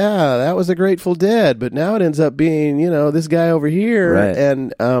go, that was the Grateful Dead, but now it ends up being, this guy over here. Right.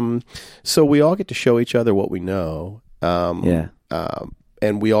 And so we all get to show each other what we know.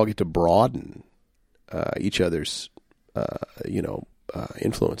 And we all get to broaden each other's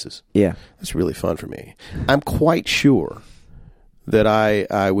influences. Yeah. That's really fun for me. I'm quite sure that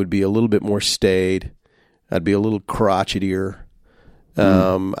I would be a little bit more staid. I'd be a little crotchetier.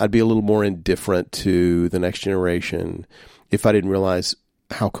 I'd be a little more indifferent to the next generation if I didn't realize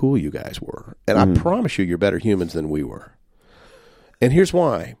how cool you guys were. And I promise you're better humans than we were. And here's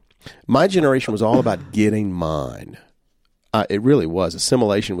why. My generation was all about getting mine. It really was.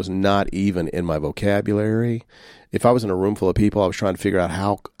 Assimilation was not even in my vocabulary. If I was in a room full of people, I was trying to figure out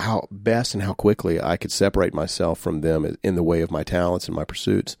how best and how quickly I could separate myself from them in the way of my talents and my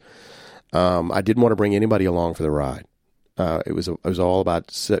pursuits. I didn't want to bring anybody along for the ride. It was all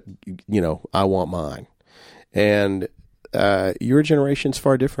about, I want mine. And your generation's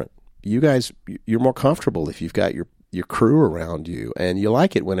far different. You guys, you're more comfortable if you've got your crew around you, and you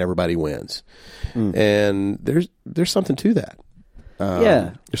like it when everybody wins. And there's something to that.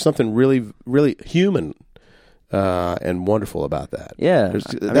 There's something really, really human and wonderful about that. Yeah.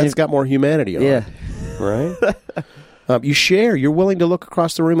 That's got more humanity on it, right? You share. You're willing to look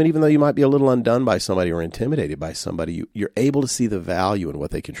across the room, and even though you might be a little undone by somebody or intimidated by somebody, you're able to see the value in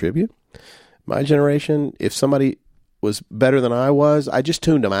what they contribute. My generation, if somebody was better than I was, I just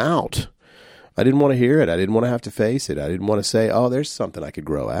tuned them out. I didn't want to hear it. I didn't want to have to face it. I didn't want to say, there's something I could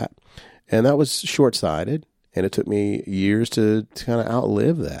grow at. And that was short-sighted, and it took me years to kind of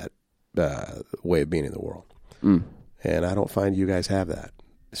outlive that way of being in the world. And I don't find you guys have that,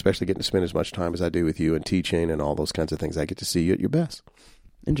 especially getting to spend as much time as I do with you and teaching and all those kinds of things. I get to see you at your best.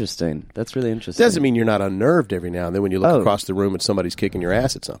 Interesting. That's really interesting. Doesn't mean you're not unnerved every now and then when you look across the room and somebody's kicking your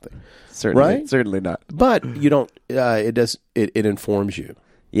ass at something. Certainly, right? Certainly not. But you don't. It informs you.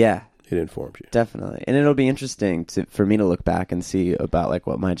 Yeah. It informs you. Definitely. And it'll be interesting for me to look back and see about like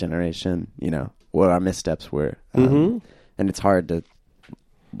what my generation, what our missteps were. And it's hard to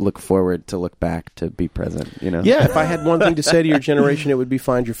look forward to look back to be present, Yeah, if I had one thing to say to your generation, it would be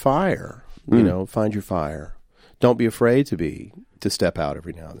find your fire. Find your fire. Don't be afraid to step out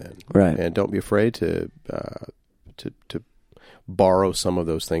every now and then. Right. And don't be afraid to borrow some of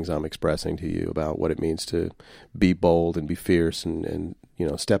those things I'm expressing to you about what it means to be bold and be fierce and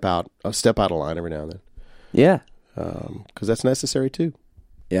step out of line every now and then. Yeah. Because that's necessary too.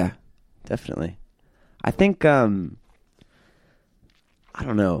 Yeah, definitely. I think, I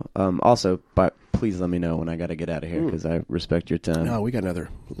don't know. Also, but please let me know when I got to get out of here because I respect your time. No, we got another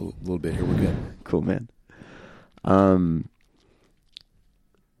little bit here. We're good. Cool, man.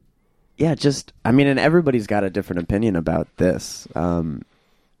 Yeah, and everybody's got a different opinion about this.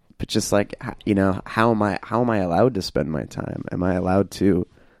 But just like, how am I allowed to spend my time? Am I allowed to,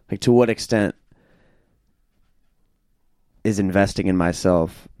 to what extent is investing in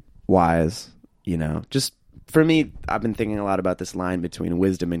myself wise? Just for me, I've been thinking a lot about this line between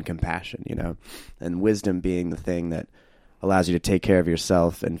wisdom and compassion, and wisdom being the thing that allows you to take care of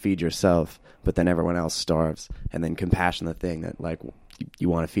yourself and feed yourself, but then everyone else starves. And then compassion, the thing that like you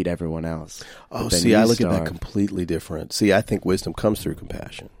want to feed everyone else. Oh, see, I look at that completely different. See, I think wisdom comes through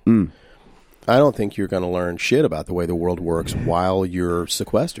compassion. I don't think you're going to learn shit about the way the world works while you're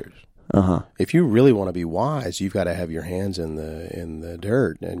sequestered. If you really want to be wise, you've got to have your hands in the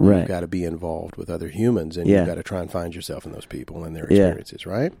dirt, and you've got to be involved with other humans, and you've got to try and find yourself in those people and their experiences,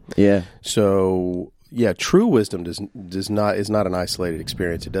 right? Yeah. So, yeah, true wisdom is not an isolated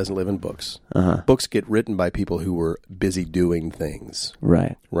experience. It doesn't live in books. Books get written by people who were busy doing things.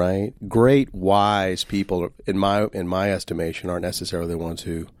 Right. Right. Great, wise people, in my estimation, aren't necessarily the ones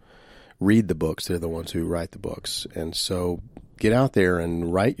who read the books. They're the ones who write the books, and so. Get out there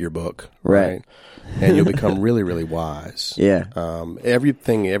and write your book, right? And you'll become really, really wise. Yeah. Every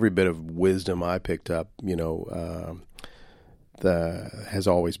bit of wisdom I picked up, has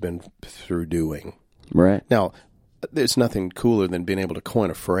always been through doing. Right. Now, there's nothing cooler than being able to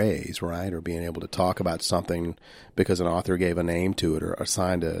coin a phrase, right? Or being able to talk about something because an author gave a name to it or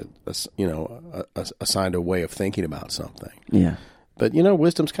assigned a way of thinking about something. Yeah. But,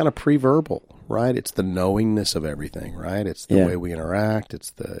 wisdom's kind of pre-verbal, right? It's the knowingness of everything, right? It's the way we interact.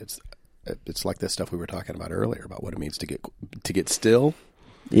 It's like the stuff we were talking about earlier about what it means to get still,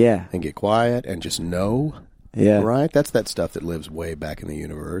 and get quiet and just know, right? That's that stuff that lives way back in the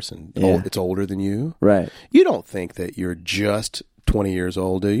universe and it's older than you, right? You don't think that you're just 20 years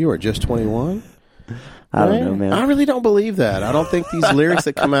old, do you? Or just 21? I don't know, man. I really don't believe that. I don't think these lyrics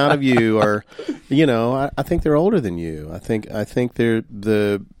that come out of you are, I think they're older than you. I think they're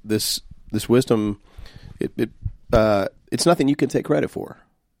this wisdom. It's nothing you can take credit for,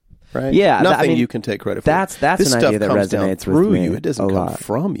 right? Yeah, nothing you can take credit for. That's this an stuff idea that comes down resonates through with me you. It doesn't a come lot.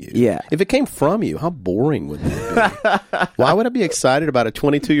 from you. Yeah. If it came from you, how boring would that be? Why would I be excited about a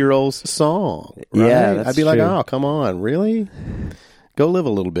 22-year-old's song? Right? Yeah, that's I'd be like, true. oh, come on, really? Go live a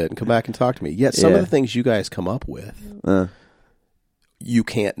little bit and come back and talk to me. Yet some of the things you guys come up with, you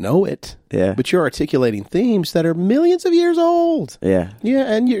can't know it. Yeah. But you're articulating themes that are millions of years old. Yeah.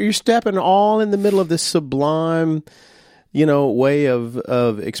 Yeah, and you're stepping all in the middle of this sublime, way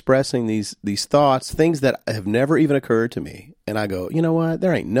of expressing these thoughts, things that have never even occurred to me. And I go, you know what?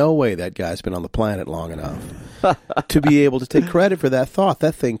 There ain't no way that guy's been on the planet long enough to be able to take credit for that thought.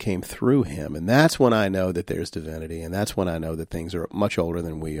 That thing came through him. And that's when I know that there's divinity. And that's when I know that things are much older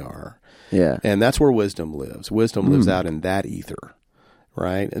than we are. Yeah. And that's where wisdom lives. Wisdom lives out in that ether.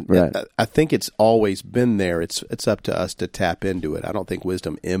 Right? Right. I think it's always been there. It's up to us to tap into it. I don't think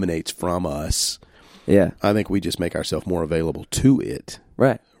wisdom emanates from us. Yeah. I think we just make ourselves more available to it.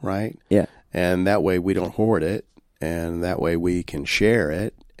 Right. Right? Yeah. And that way we don't hoard it. And that way we can share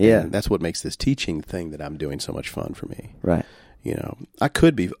it. Yeah. And that's what makes this teaching thing that I'm doing so much fun for me. Right. I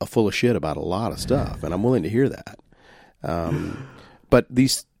could be full of shit about a lot of stuff, and I'm willing to hear that. But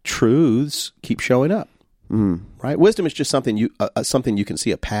these truths keep showing up. Right? Wisdom is just something you can see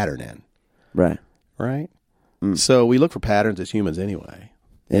a pattern in. Right. Right? So we look for patterns as humans anyway.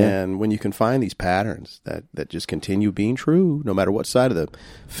 Yeah. And when you can find these patterns that just continue being true, no matter what side of the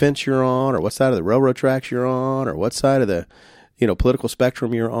fence you're on, or what side of the railroad tracks you're on, or what side of the political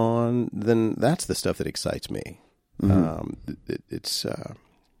spectrum you're on, then that's the stuff that excites me. It's I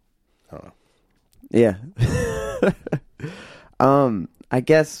don't know. Yeah. I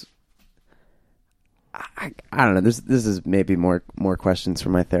guess I don't know. This is maybe more questions for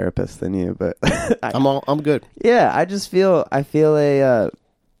my therapist than you, but I'm good. Yeah, I feel a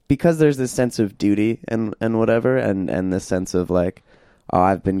because there's this sense of duty and whatever, and this sense of like, oh,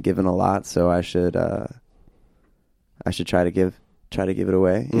 I've been given a lot, so I should try to give it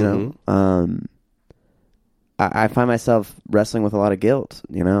away. I find myself wrestling with a lot of guilt,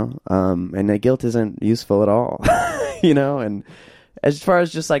 and the guilt isn't useful at all, and as far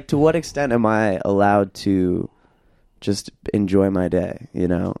as just like, to what extent am I allowed to just enjoy my day,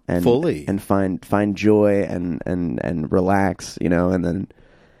 and fully, and find joy and relax, and then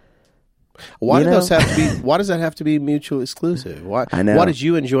why does that have to be mutually exclusive? Why does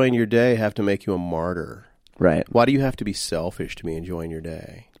you enjoying your day have to make you a martyr? Right. Why do you have to be selfish to be enjoying your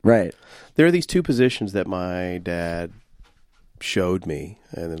day? Right. There are these two positions that my dad showed me,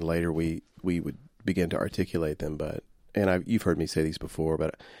 and then later we would begin to articulate them. You've heard me say these before,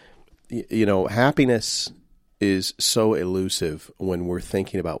 but happiness is so elusive when we're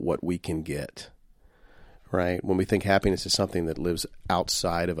thinking about what we can get. Right? When we think happiness is something that lives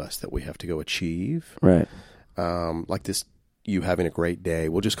outside of us that we have to go achieve. Right. Like this, you having a great day.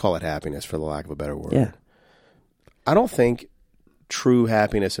 We'll just call it happiness for the lack of a better word. Yeah. I don't think true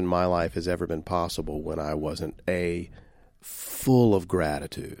happiness in my life has ever been possible when I wasn't full of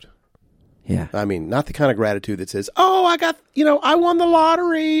gratitude. Yeah. I mean, not the kind of gratitude that says, "Oh, I won the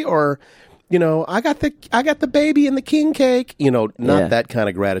lottery," or, I got the baby and the king cake. Not that kind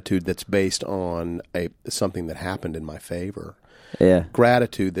of gratitude that's based on something that happened in my favor. Yeah.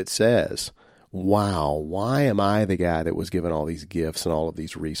 Gratitude that says, "Wow, why am I the guy that was given all these gifts and all of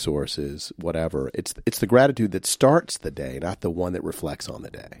these resources, whatever?" It's the gratitude that starts the day, not the one that reflects on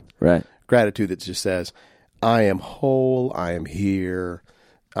the day. Right. Gratitude that just says, "I am whole, I am here,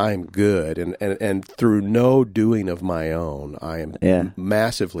 I am good, and through no doing of my own, I am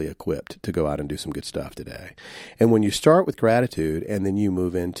massively equipped to go out and do some good stuff today." And when you start with gratitude and then you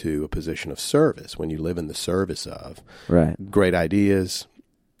move into a position of service, when you live in the service of great ideas,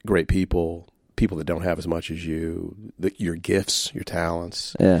 great people that don't have as much as you, your gifts, your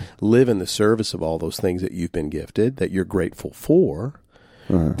talents, live in the service of all those things that you've been gifted, that you're grateful for,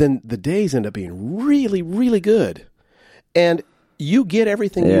 then the days end up being really, really good. And you get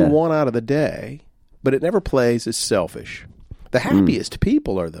everything you want out of the day, but it never plays as selfish. The happiest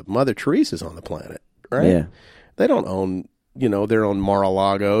people are the Mother Teresas on the planet, right? Yeah. They don't own, their own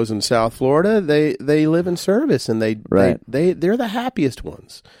Mar-a-Lagos in South Florida. They live in service, and they're the happiest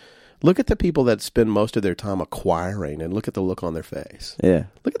ones. Look at the people that spend most of their time acquiring, and look at the look on their face. Yeah.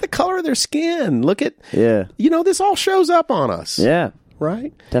 Look at the color of their skin. Look at, this all shows up on us. Yeah.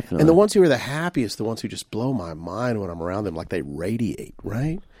 Right? Definitely. And the ones who are the happiest, the ones who just blow my mind when I'm around them, like they radiate,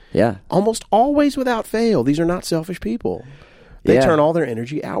 right? Yeah. Almost always without fail. These are not selfish people. They turn all their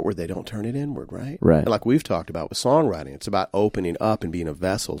energy outward. They don't turn it inward, right? Right. And like we've talked about with songwriting, it's about opening up and being a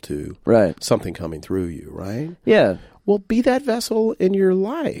vessel to something coming through you, right? Yeah. Well, be that vessel in your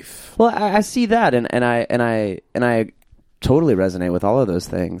life. Well, I see that, and I totally resonate with all of those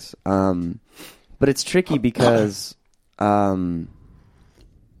things. But it's tricky because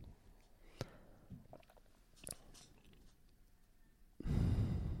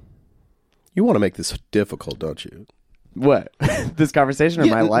you want to make this difficult, don't you? What? This conversation or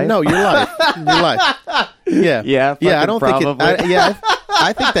my life? No, your life. Your life. Yeah. Yeah. Yeah. I don't probably. think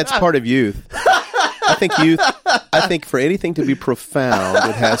I think that's part of youth. I think for anything to be profound,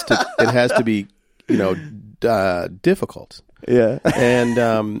 it has to be, difficult. Yeah.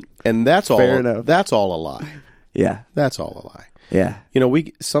 And that's all. Fair enough. That's all a lie. Yeah. That's all a lie. Yeah.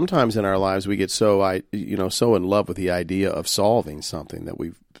 We sometimes in our lives we get so in love with the idea of solving something that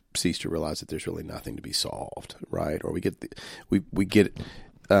we've ceased to realize that there's really nothing to be solved, right? Or we get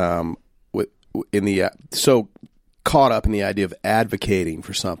so caught up in the idea of advocating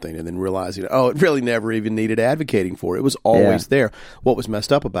for something and then realizing, it really never even needed advocating for. It was always there. What was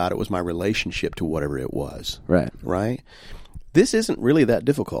messed up about it was my relationship to whatever it was. Right. Right? This isn't really that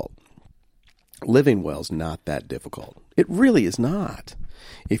difficult. Living well is not that difficult. It really is not.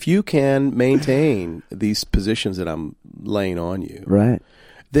 If you can maintain these positions that I'm laying on you, right,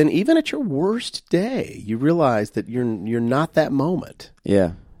 then even at your worst day, you realize that you're not that moment.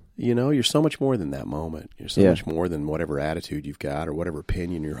 Yeah. You're so much more than that moment. You're so much more than whatever attitude you've got or whatever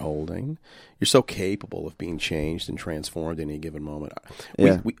opinion you're holding. You're so capable of being changed and transformed in any given moment.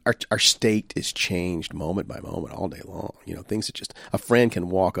 Our state is changed moment by moment all day long. Things that just a friend can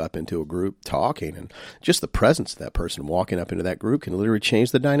walk up into a group talking, and just the presence of that person walking up into that group can literally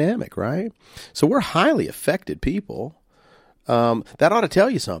change the dynamic, right? So we're highly affected people. That ought to tell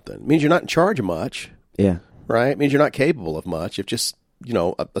you something. It means you're not in charge of much. Yeah. Right? It means you're not capable of much. If just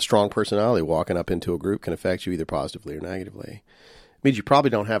a strong personality walking up into a group can affect you either positively or negatively. It means you probably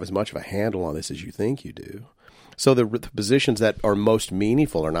don't have as much of a handle on this as you think you do. So the positions that are most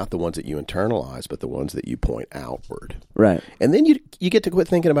meaningful are not the ones that you internalize, but the ones that you point outward. Right. And then you get to quit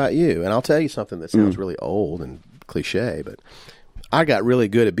thinking about you. And I'll tell you something that sounds really old and cliche, but I got really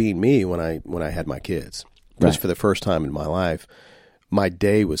good at being me when I had my kids. Because for the first time in my life, my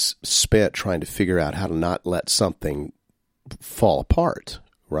day was spent trying to figure out how to not let something fall apart,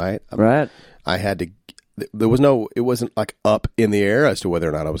 right? Right. I had to, it wasn't like up in the air as to whether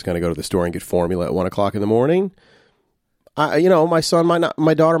or not I was going to go to the store and get formula at 1 o'clock in the morning. My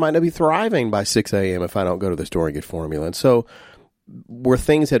daughter might not be thriving by 6 a.m. if I don't go to the store and get formula. And so where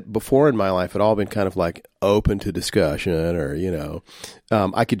things had before in my life had all been kind of like open to discussion or,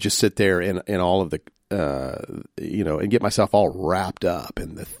 I could just sit there in all of the, and get myself all wrapped up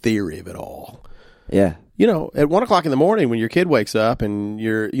in the theory of it all. Yeah. At 1 o'clock in the morning when your kid wakes up and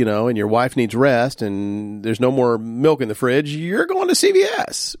and your wife needs rest and there's no more milk in the fridge, you're going to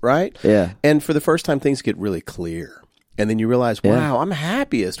CVS, right? Yeah. And for the first time, things get really clear. And then you realize, wow, I'm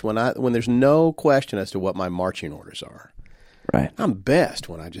happiest when there's no question as to what my marching orders are. Right. I'm best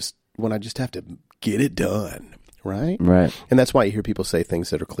when I just have to get it done. Right? Right. And that's why you hear people say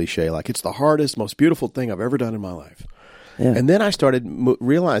things that are cliche, like, it's the hardest, most beautiful thing I've ever done in my life. Yeah. And then I started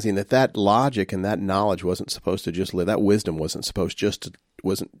realizing that logic and that knowledge wasn't supposed to just live. That wisdom wasn't supposed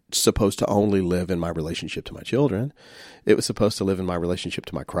to only live in my relationship to my children. It was supposed to live in my relationship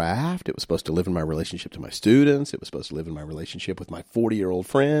to my craft. It was supposed to live in my relationship to my students. It was supposed to live in my relationship with my 40-year-old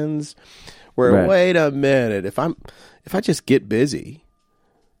friends. Where, Right. wait a minute, if I just get busy,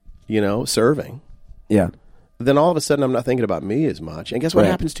 serving, Yeah. then all of a sudden I'm not thinking about me as much. And guess what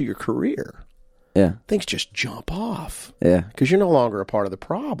Right. happens to your career? Yeah. Things just jump off Yeah. because you're no longer a part of the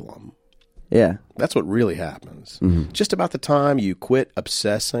problem. Yeah. That's what really happens. Mm-hmm. Just about the time you quit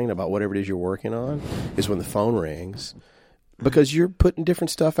obsessing about whatever it is you're working on is when the phone rings, because you're putting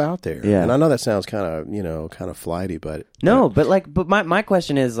different stuff out there. Yeah. And I know that sounds kind of flighty, but No, but my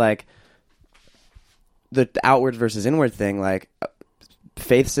question is like the outward versus inward thing, like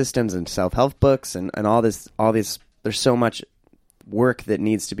faith systems and self-help books and all these, there's so much work that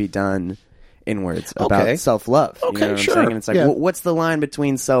needs to be done inwards about Okay. self-love. Okay, you know what sure. I'm saying? And it's like, Yeah. what's the line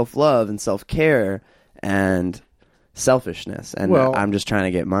between self-love and self-care and selfishness? And Well- I'm just trying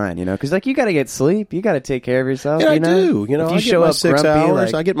to get mine, because like you got to get sleep, you got to take care of yourself. Yeah, I you know? do. If you I get show my up 6 grumpy,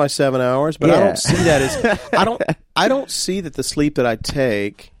 hours. like- I get my 7 hours, but I Yeah. don't see that as I don't see that the sleep that I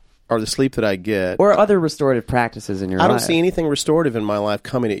take or the sleep that I get. or other restorative practices in your I life. don't see anything restorative in my life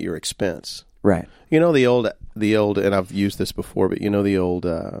coming at your expense. Right. The old, and I've used this before, but the old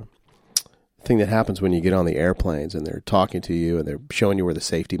thing that happens when you get on the airplanes and they're talking to you and they're showing you where the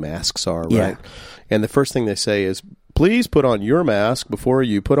safety masks are, right? Yeah. And the first thing they say is, please put on your mask before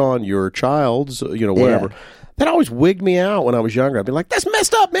you put on your child's, whatever. Yeah. That always wigged me out when I was younger. I'd be like, that's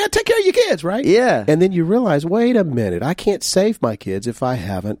messed up, man. Take care of your kids, right? Yeah. And then you realize, wait a minute, I can't save my kids if I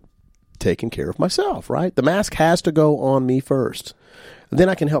haven't taken care of myself, right? The mask has to go on me first. Then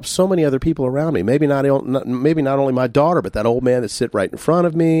I can help so many other people around me. Maybe not only my daughter, but that old man that sit right in front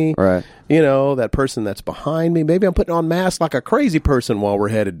of me. Right. That person that's behind me. Maybe I'm putting on masks like a crazy person while we're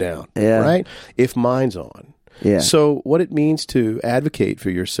headed down. Yeah. Right? If mine's on. Yeah. So what it means to advocate for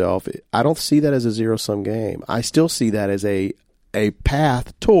yourself, I don't see that as a zero-sum game. I still see that as a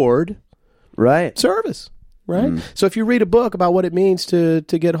path toward Right. service. Right. So if you read a book about what it means to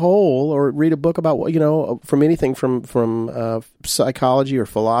get whole, or read a book about what from anything from psychology or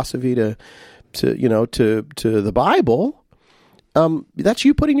philosophy to the Bible, that's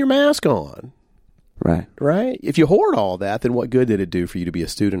you putting your mask on. Right. Right. If you hoard all that, then what good did it do for you to be a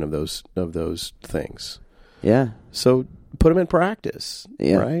student of those things? Yeah. So put them in practice.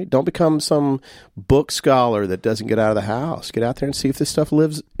 Yeah. Right. Don't become some book scholar that doesn't get out of the house. Get out there and see if this stuff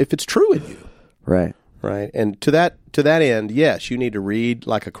lives, if it's true in you. Right. Right. And to that end, yes, you need to read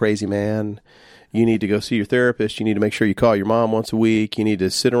like a crazy man. You need to go see your therapist. You need to make sure you call your mom once a week. You need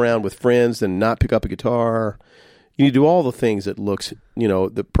to sit around with friends and not pick up a guitar. You need to do all the things that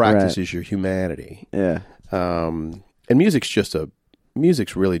that practices your humanity. Yeah. And music's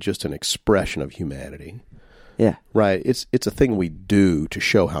really just an expression of humanity. Yeah. Right. It's a thing we do to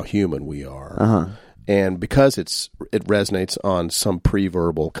show how human we are. Uh-huh. And because it resonates on some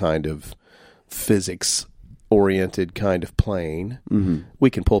pre-verbal kind of physics-oriented kind of plane, we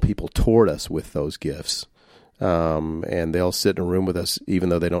can pull people toward us with those gifts. And they'll sit in a room with us even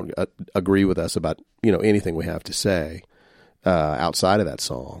though they don't agree with us about anything we have to say outside of that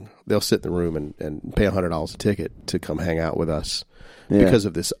song. They'll sit in the room and pay $100 a ticket to come hang out with us because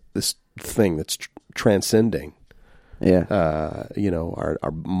of this thing that's transcending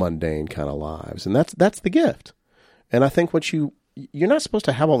our mundane kind of lives. And that's the gift. And I think you're not supposed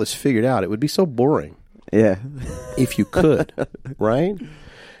to have all this figured out. It would be so boring. Yeah. If you could, right?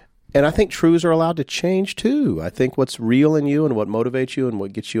 And I think truths are allowed to change too. I think what's real in you and what motivates you and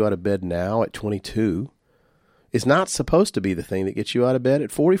what gets you out of bed now at 22 is not supposed to be the thing that gets you out of bed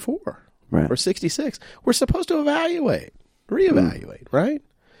at 44 or 66. We're supposed to reevaluate, right?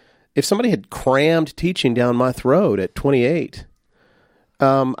 If somebody had crammed teaching down my throat at 28,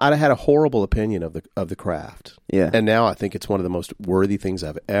 I'd have had a horrible opinion of the craft. Yeah. And now I think it's one of the most worthy things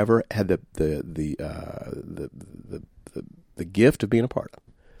I've ever had the gift of being a part of.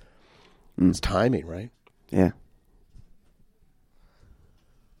 It's timing, right? Yeah.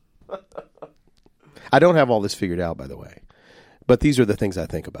 I don't have all this figured out, by the way, but these are the things I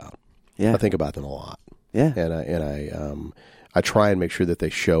think about. Yeah. I think about them a lot. Yeah. And I try and make sure that they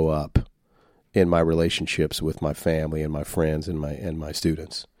show up in my relationships with my family and my friends and my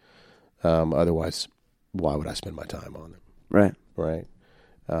students. Otherwise, why would I spend my time on them? Right. Right.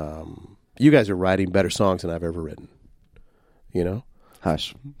 You guys are writing better songs than I've ever written.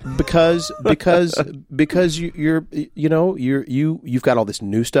 Hush. Because you've got all this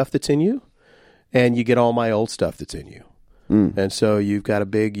new stuff that's in you, and you get all my old stuff that's in you, and so you've got a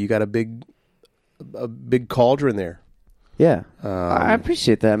big cauldron there. Yeah. I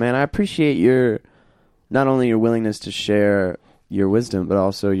appreciate that, man. I appreciate not only your willingness to share your wisdom, but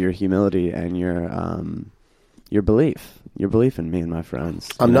also your humility and your belief in me and my friends.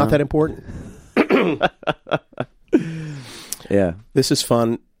 I'm not that important. Yeah. This is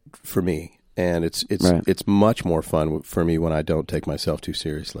fun for me, and it's much more fun for me when I don't take myself too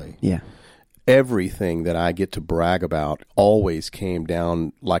seriously. Yeah. Everything that I get to brag about always came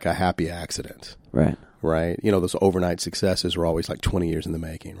down like a happy accident. Right. Right? You know, those overnight successes were always like 20 years in the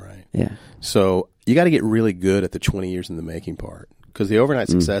making, right? Yeah. So you got to get really good at the 20 years in the making part, because the overnight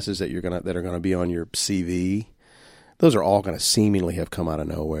successes that are going to be on your CV, those are all going to seemingly have come out of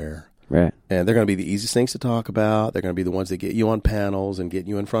nowhere. Right. And they're going to be the easiest things to talk about. They're going to be the ones that get you on panels and get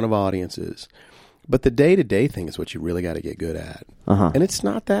you in front of audiences. But the day-to-day thing is what you really got to get good at. Uh-huh. And it's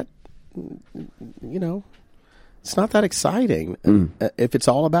not that, it's not that exciting if it's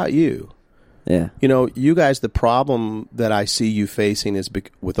all about you. Yeah. You know, you guys, the problem that I see you facing is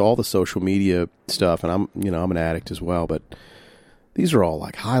with all the social media stuff, and I'm an addict as well, but these are all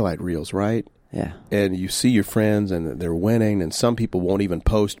like highlight reels, right? Yeah. And you see your friends and they're winning, and some people won't even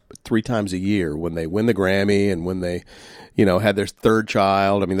post 3 times a year when they win the Grammy and when they, had their 3rd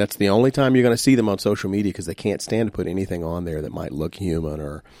child. I mean, that's the only time you're going to see them on social media, because they can't stand to put anything on there that might look human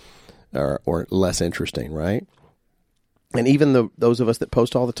or less interesting, right? And even those of us that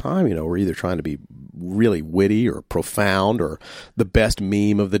post all the time, we're either trying to be really witty or profound or the best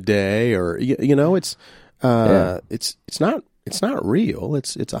meme of the day, or it's not real.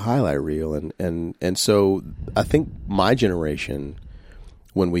 It's a highlight reel, and so I think my generation,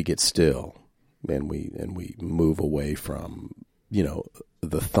 when we get still and we move away from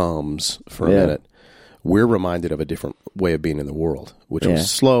the thumbs for a minute, we're reminded of a different way of being in the world, which was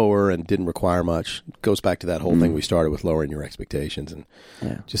slower and didn't require much. It goes back to that whole thing we started with, lowering your expectations and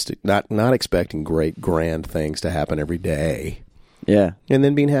just not expecting great, grand things to happen every day. Yeah. And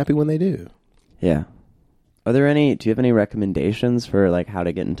then being happy when they do. Yeah. Do you have any recommendations for like how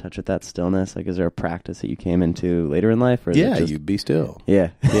to get in touch with that stillness? Like, is there a practice that you came into later in life? Or you be still. Yeah.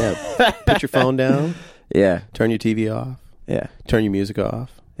 Yeah. Put your phone down. Yeah. Turn your TV off. Yeah. Turn your music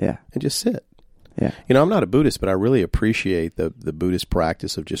off. Yeah. And just sit. Yeah. I'm not a Buddhist, but I really appreciate the Buddhist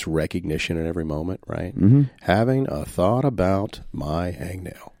practice of just recognition in every moment, right? Mm-hmm. Having a thought about my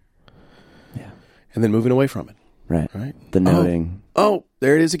hangnail. Yeah. And then moving away from it. Right. The noting. Oh,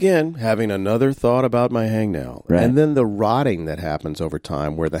 there it is again. Having another thought about my hangnail. Right. And then the rotting that happens over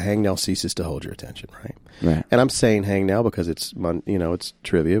time, where the hangnail ceases to hold your attention, right? Right. And I'm saying hangnail because it's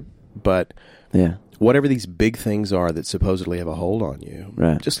trivia, but whatever these big things are that supposedly have a hold on you,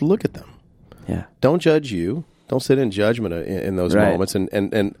 just look at them. Yeah. Don't judge you. Don't sit in judgment in those moments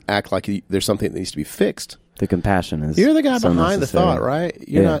and act like there's something that needs to be fixed. The compassion is. You're the guy so behind necessary. the thought, right?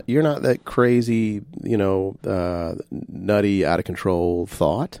 You're not that crazy, nutty, out of control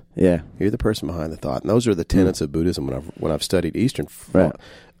thought. Yeah. You're the person behind the thought, and those are the tenets of Buddhism. When I've studied Eastern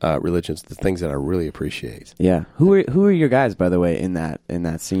religions, the things that I really appreciate. Yeah. Who are your guys, by the way, in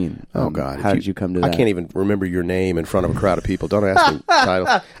that scene? Oh God! How did you come to that? I can't even remember your name in front of a crowd of people. Don't ask me title.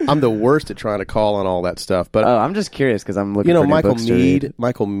 I'm the worst at trying to call on all that stuff. But I'm just curious because I'm looking. For Michael books to read.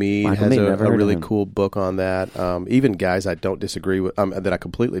 Michael Mead has a really cool book on that. Even guys I don't disagree with, that I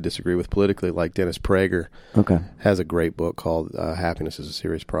completely disagree with politically, like Dennis Prager, has a great book called "Happiness is a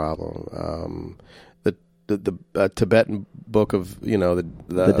Serious Problem." The Tibetan book of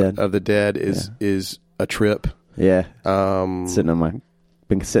the dead is a trip. Yeah. Been sitting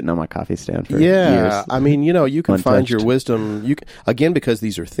on my coffee stand for years. I mean, you can find your wisdom. Again, because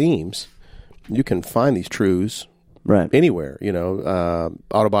these are themes, you can find these truths anywhere.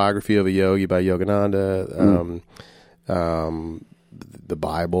 Autobiography of a Yogi by Yogananda, the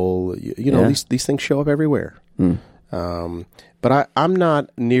Bible. These things show up everywhere. But I'm not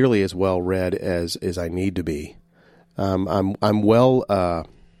nearly as well read as I need to be. I'm well.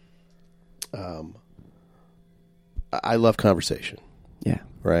 I love conversation. Yeah.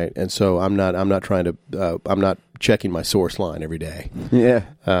 Right. And so I'm not trying to. I'm not checking my source line every day. Yeah.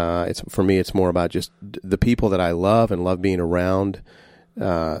 For me, it's more about just the people that I love and love being around.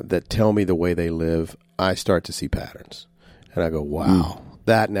 That tell me the way they live. I start to see patterns, and I go, wow.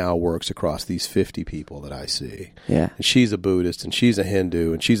 That now works across these 50 people that I see. Yeah. And she's a Buddhist, and she's a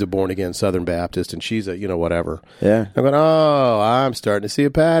Hindu, and she's a born-again Southern Baptist, and she's a, whatever. Yeah. I'm going, I'm starting to see a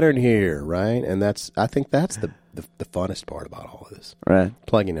pattern here, right? And I think that's the funnest part about all of this. Right.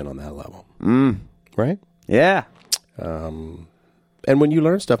 Plugging in on that level. Right? Yeah. And when you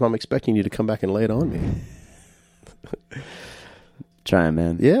learn stuff, I'm expecting you to come back and lay it on me. Trying,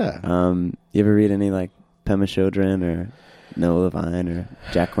 man. Yeah. You ever read any, like, Pema Chodron or... Noah Levine or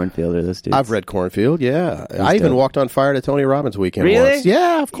Jack Cornfield or those dudes? I've read Cornfield, yeah. I even walked on fire to Tony Robbins weekend Really? once.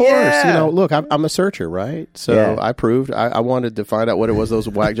 Yeah, of course. Yeah. Look, I'm a searcher, right? So Yeah. I proved, I wanted to find out what it was those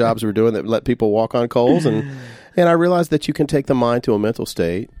whack jobs were doing that let people walk on coals. And I realized that you can take the mind to a mental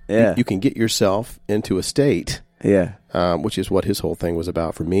state. Yeah. You can get yourself into a state, Yeah. which is what his whole thing was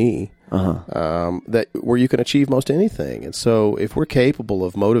about for me, that where you can achieve most anything. And so if we're capable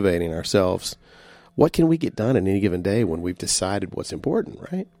of motivating ourselves, what can we get done in any given day when we've decided what's important,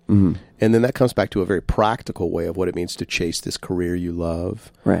 right? Mm-hmm. And then that comes back to a very practical way of what it means to chase this career you love.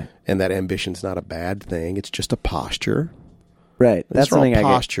 Right. And that ambition's not a bad thing. It's just a posture. Right. That's These are all something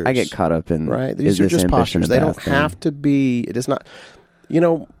postures. I get caught up in. Right. Is These are this just ambition postures. a They bad don't thing? have to be, it is not,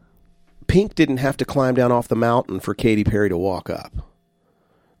 Pink didn't have to climb down off the mountain for Katy Perry to walk up.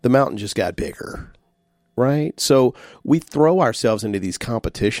 The mountain just got bigger. Right? So we throw ourselves into these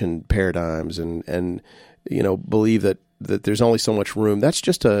competition paradigms and believe that there's only so much room. That's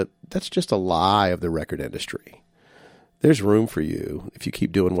just a lie of the record industry. There's room for you if you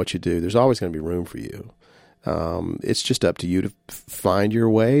keep doing what you do. There's always going to be room for you. It's just up to you to find your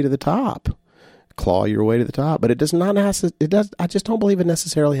way to the top, claw your way to the top. But it does not. I just don't believe it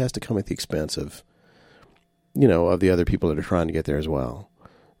necessarily has to come at the expense of the other people that are trying to get there as well.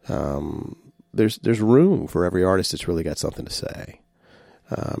 There's room for every artist that's really got something to say.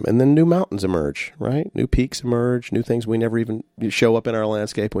 And then new mountains emerge, right? New peaks emerge, new things we never even show up in our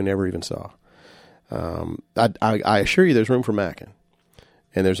landscape we never even saw. I assure you there's room for Mackin.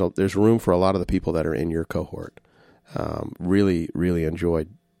 And there's room for a lot of the people that are in your cohort. Really, really enjoyed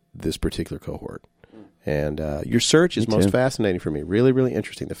this particular cohort. And your search is most fascinating for me. Really, really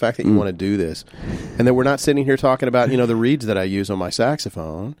interesting. The fact that you want to do this, and that we're not sitting here talking about the reeds that I use on my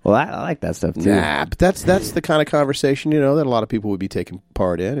saxophone. Well, I like that stuff too. Nah, but that's the kind of conversation that a lot of people would be taking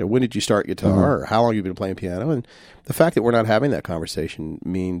part in. And when did you start guitar? Or how long have you been playing piano? And the fact that we're not having that conversation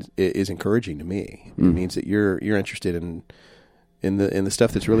is encouraging to me. It means that you're interested in the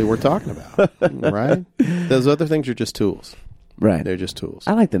stuff that's really worth talking about, right? Those other things are just tools. Right. They're just tools.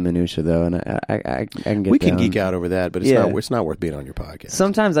 I like the minutia though, and I can get. We can down. geek out over that, but it's not worth being on your podcast.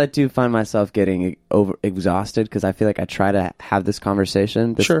 Sometimes I do find myself getting exhausted because I feel like I try to have this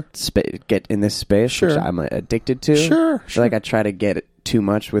conversation, get in this space, which I'm addicted to. Sure. I feel like I try to get too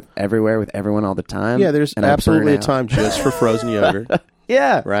much with everyone all the time. Yeah, there's absolutely a time just for frozen yogurt.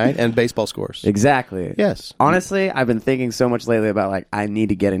 Yeah. Right? And baseball scores. Exactly. Yes. Honestly, I've been thinking so much lately about I need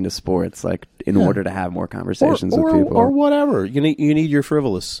to get into sports in order to have more conversations with people. Or whatever. You need your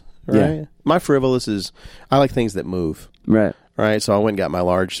frivolous, right? Yeah. My frivolous is I like things that move. Right. Right? So I went and got my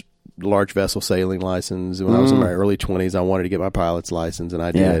large vessel sailing license. When I was in my early 20s, I wanted to get my pilot's license, and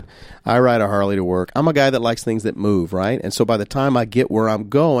I did. I ride a Harley to work. I'm a guy that likes things that move, right? And so by the time I get where I'm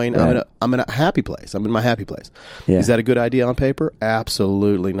going, I'm in a happy place. I'm in my happy place. Yeah. Is that a good idea on paper?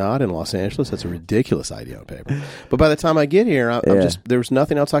 Absolutely not. In Los Angeles, that's a ridiculous idea on paper. But by the time I get here, there was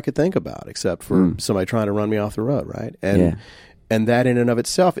nothing else I could think about except for somebody trying to run me off the road, right? And that in and of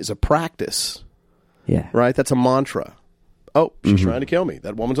itself is a practice. Yeah. Right? That's a mantra. Oh, she's trying to kill me.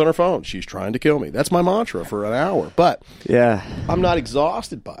 That woman's on her phone. She's trying to kill me. That's my mantra for an hour. But I'm not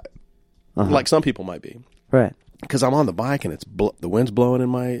exhausted by it, like some people might be. Right. Because I'm on the bike and the wind's blowing in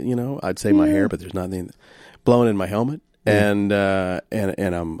my, I'd say my hair, but there's nothing blowing in my helmet. And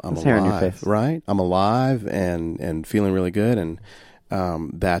I'm alive, hair on your face. Right? I'm alive and feeling really good. And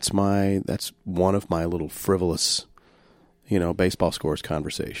that's one of my little frivolous, baseball scores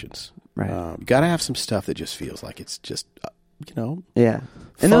conversations. Right. You got to have some stuff that just feels like it's just, yeah.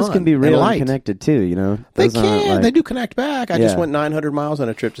 And those can be real and connected too, They Those can. They do connect back. I just went 900 miles on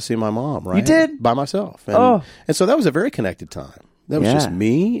a trip to see my mom, right? You did? By myself. And so that was a very connected time. That was just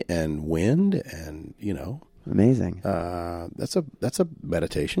me and wind and, Amazing. That's a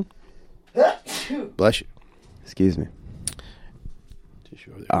meditation. Bless you. Excuse me.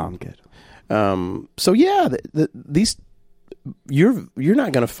 Tissue over there. Oh, I'm good. So yeah, these you're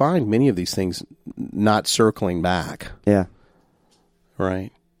not going to find many of these things not circling back. Yeah.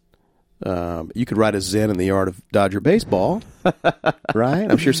 Right. You could write a Zen in the Art of Dodger Baseball, right?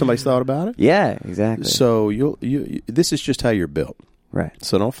 I'm sure somebody's thought about it. Yeah, exactly. So this is just how you're built, right?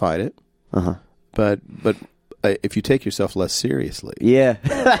 So don't fight it. But if you take yourself less seriously,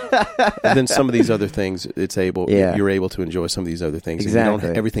 then some of these other things, you're able to enjoy some of these other things. Exactly.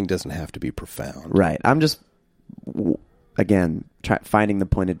 And everything doesn't have to be profound, right? I'm just again finding the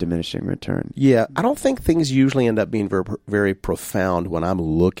point of diminishing return. Yeah, I don't think things usually end up being very, very profound when I'm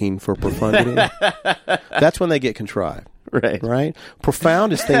looking for profundity. That's when they get contrived. Right.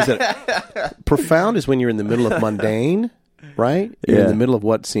 Profound is profound is when you're in the middle of mundane. Right? You're in the middle of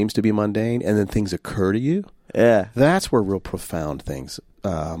what seems to be mundane, and then things occur to you. Yeah. That's where real profound things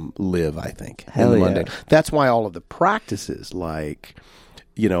live, I think. Hell yeah. Mundane. That's why all of the practices like,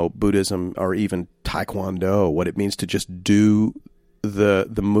 Buddhism or even Taekwondo, what it means to just do the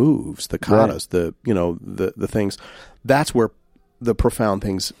moves, the katas, the things. That's where the profound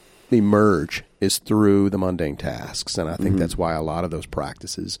things emerge, is through the mundane tasks. And I think that's why a lot of those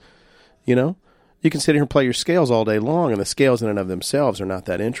practices, you can sit here and play your scales all day long, and the scales in and of themselves are not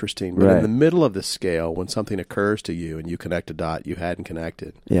that interesting. But in the middle of the scale, when something occurs to you and you connect a dot you hadn't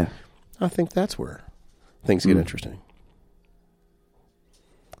connected, I think that's where things get interesting.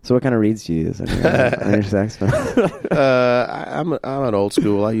 So what kind of reeds do you use on your saxophone? I'm an old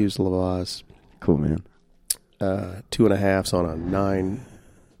school. I use Lavois. Cool, man. 2.5s on a 9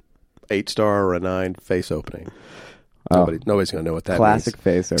 8-star or a 9 face opening. Oh. Nobody's going to know what that Classic means.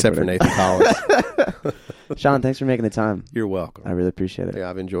 face except opening. for Nathan Collins. Sean, thanks for making the time. You're welcome. I really appreciate it. Yeah,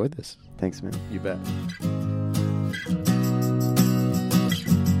 I've enjoyed this. Thanks, man. You bet.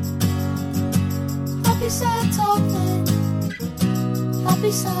 Happy sad talking.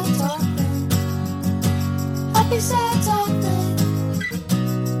 Happy sad talking. Happy sad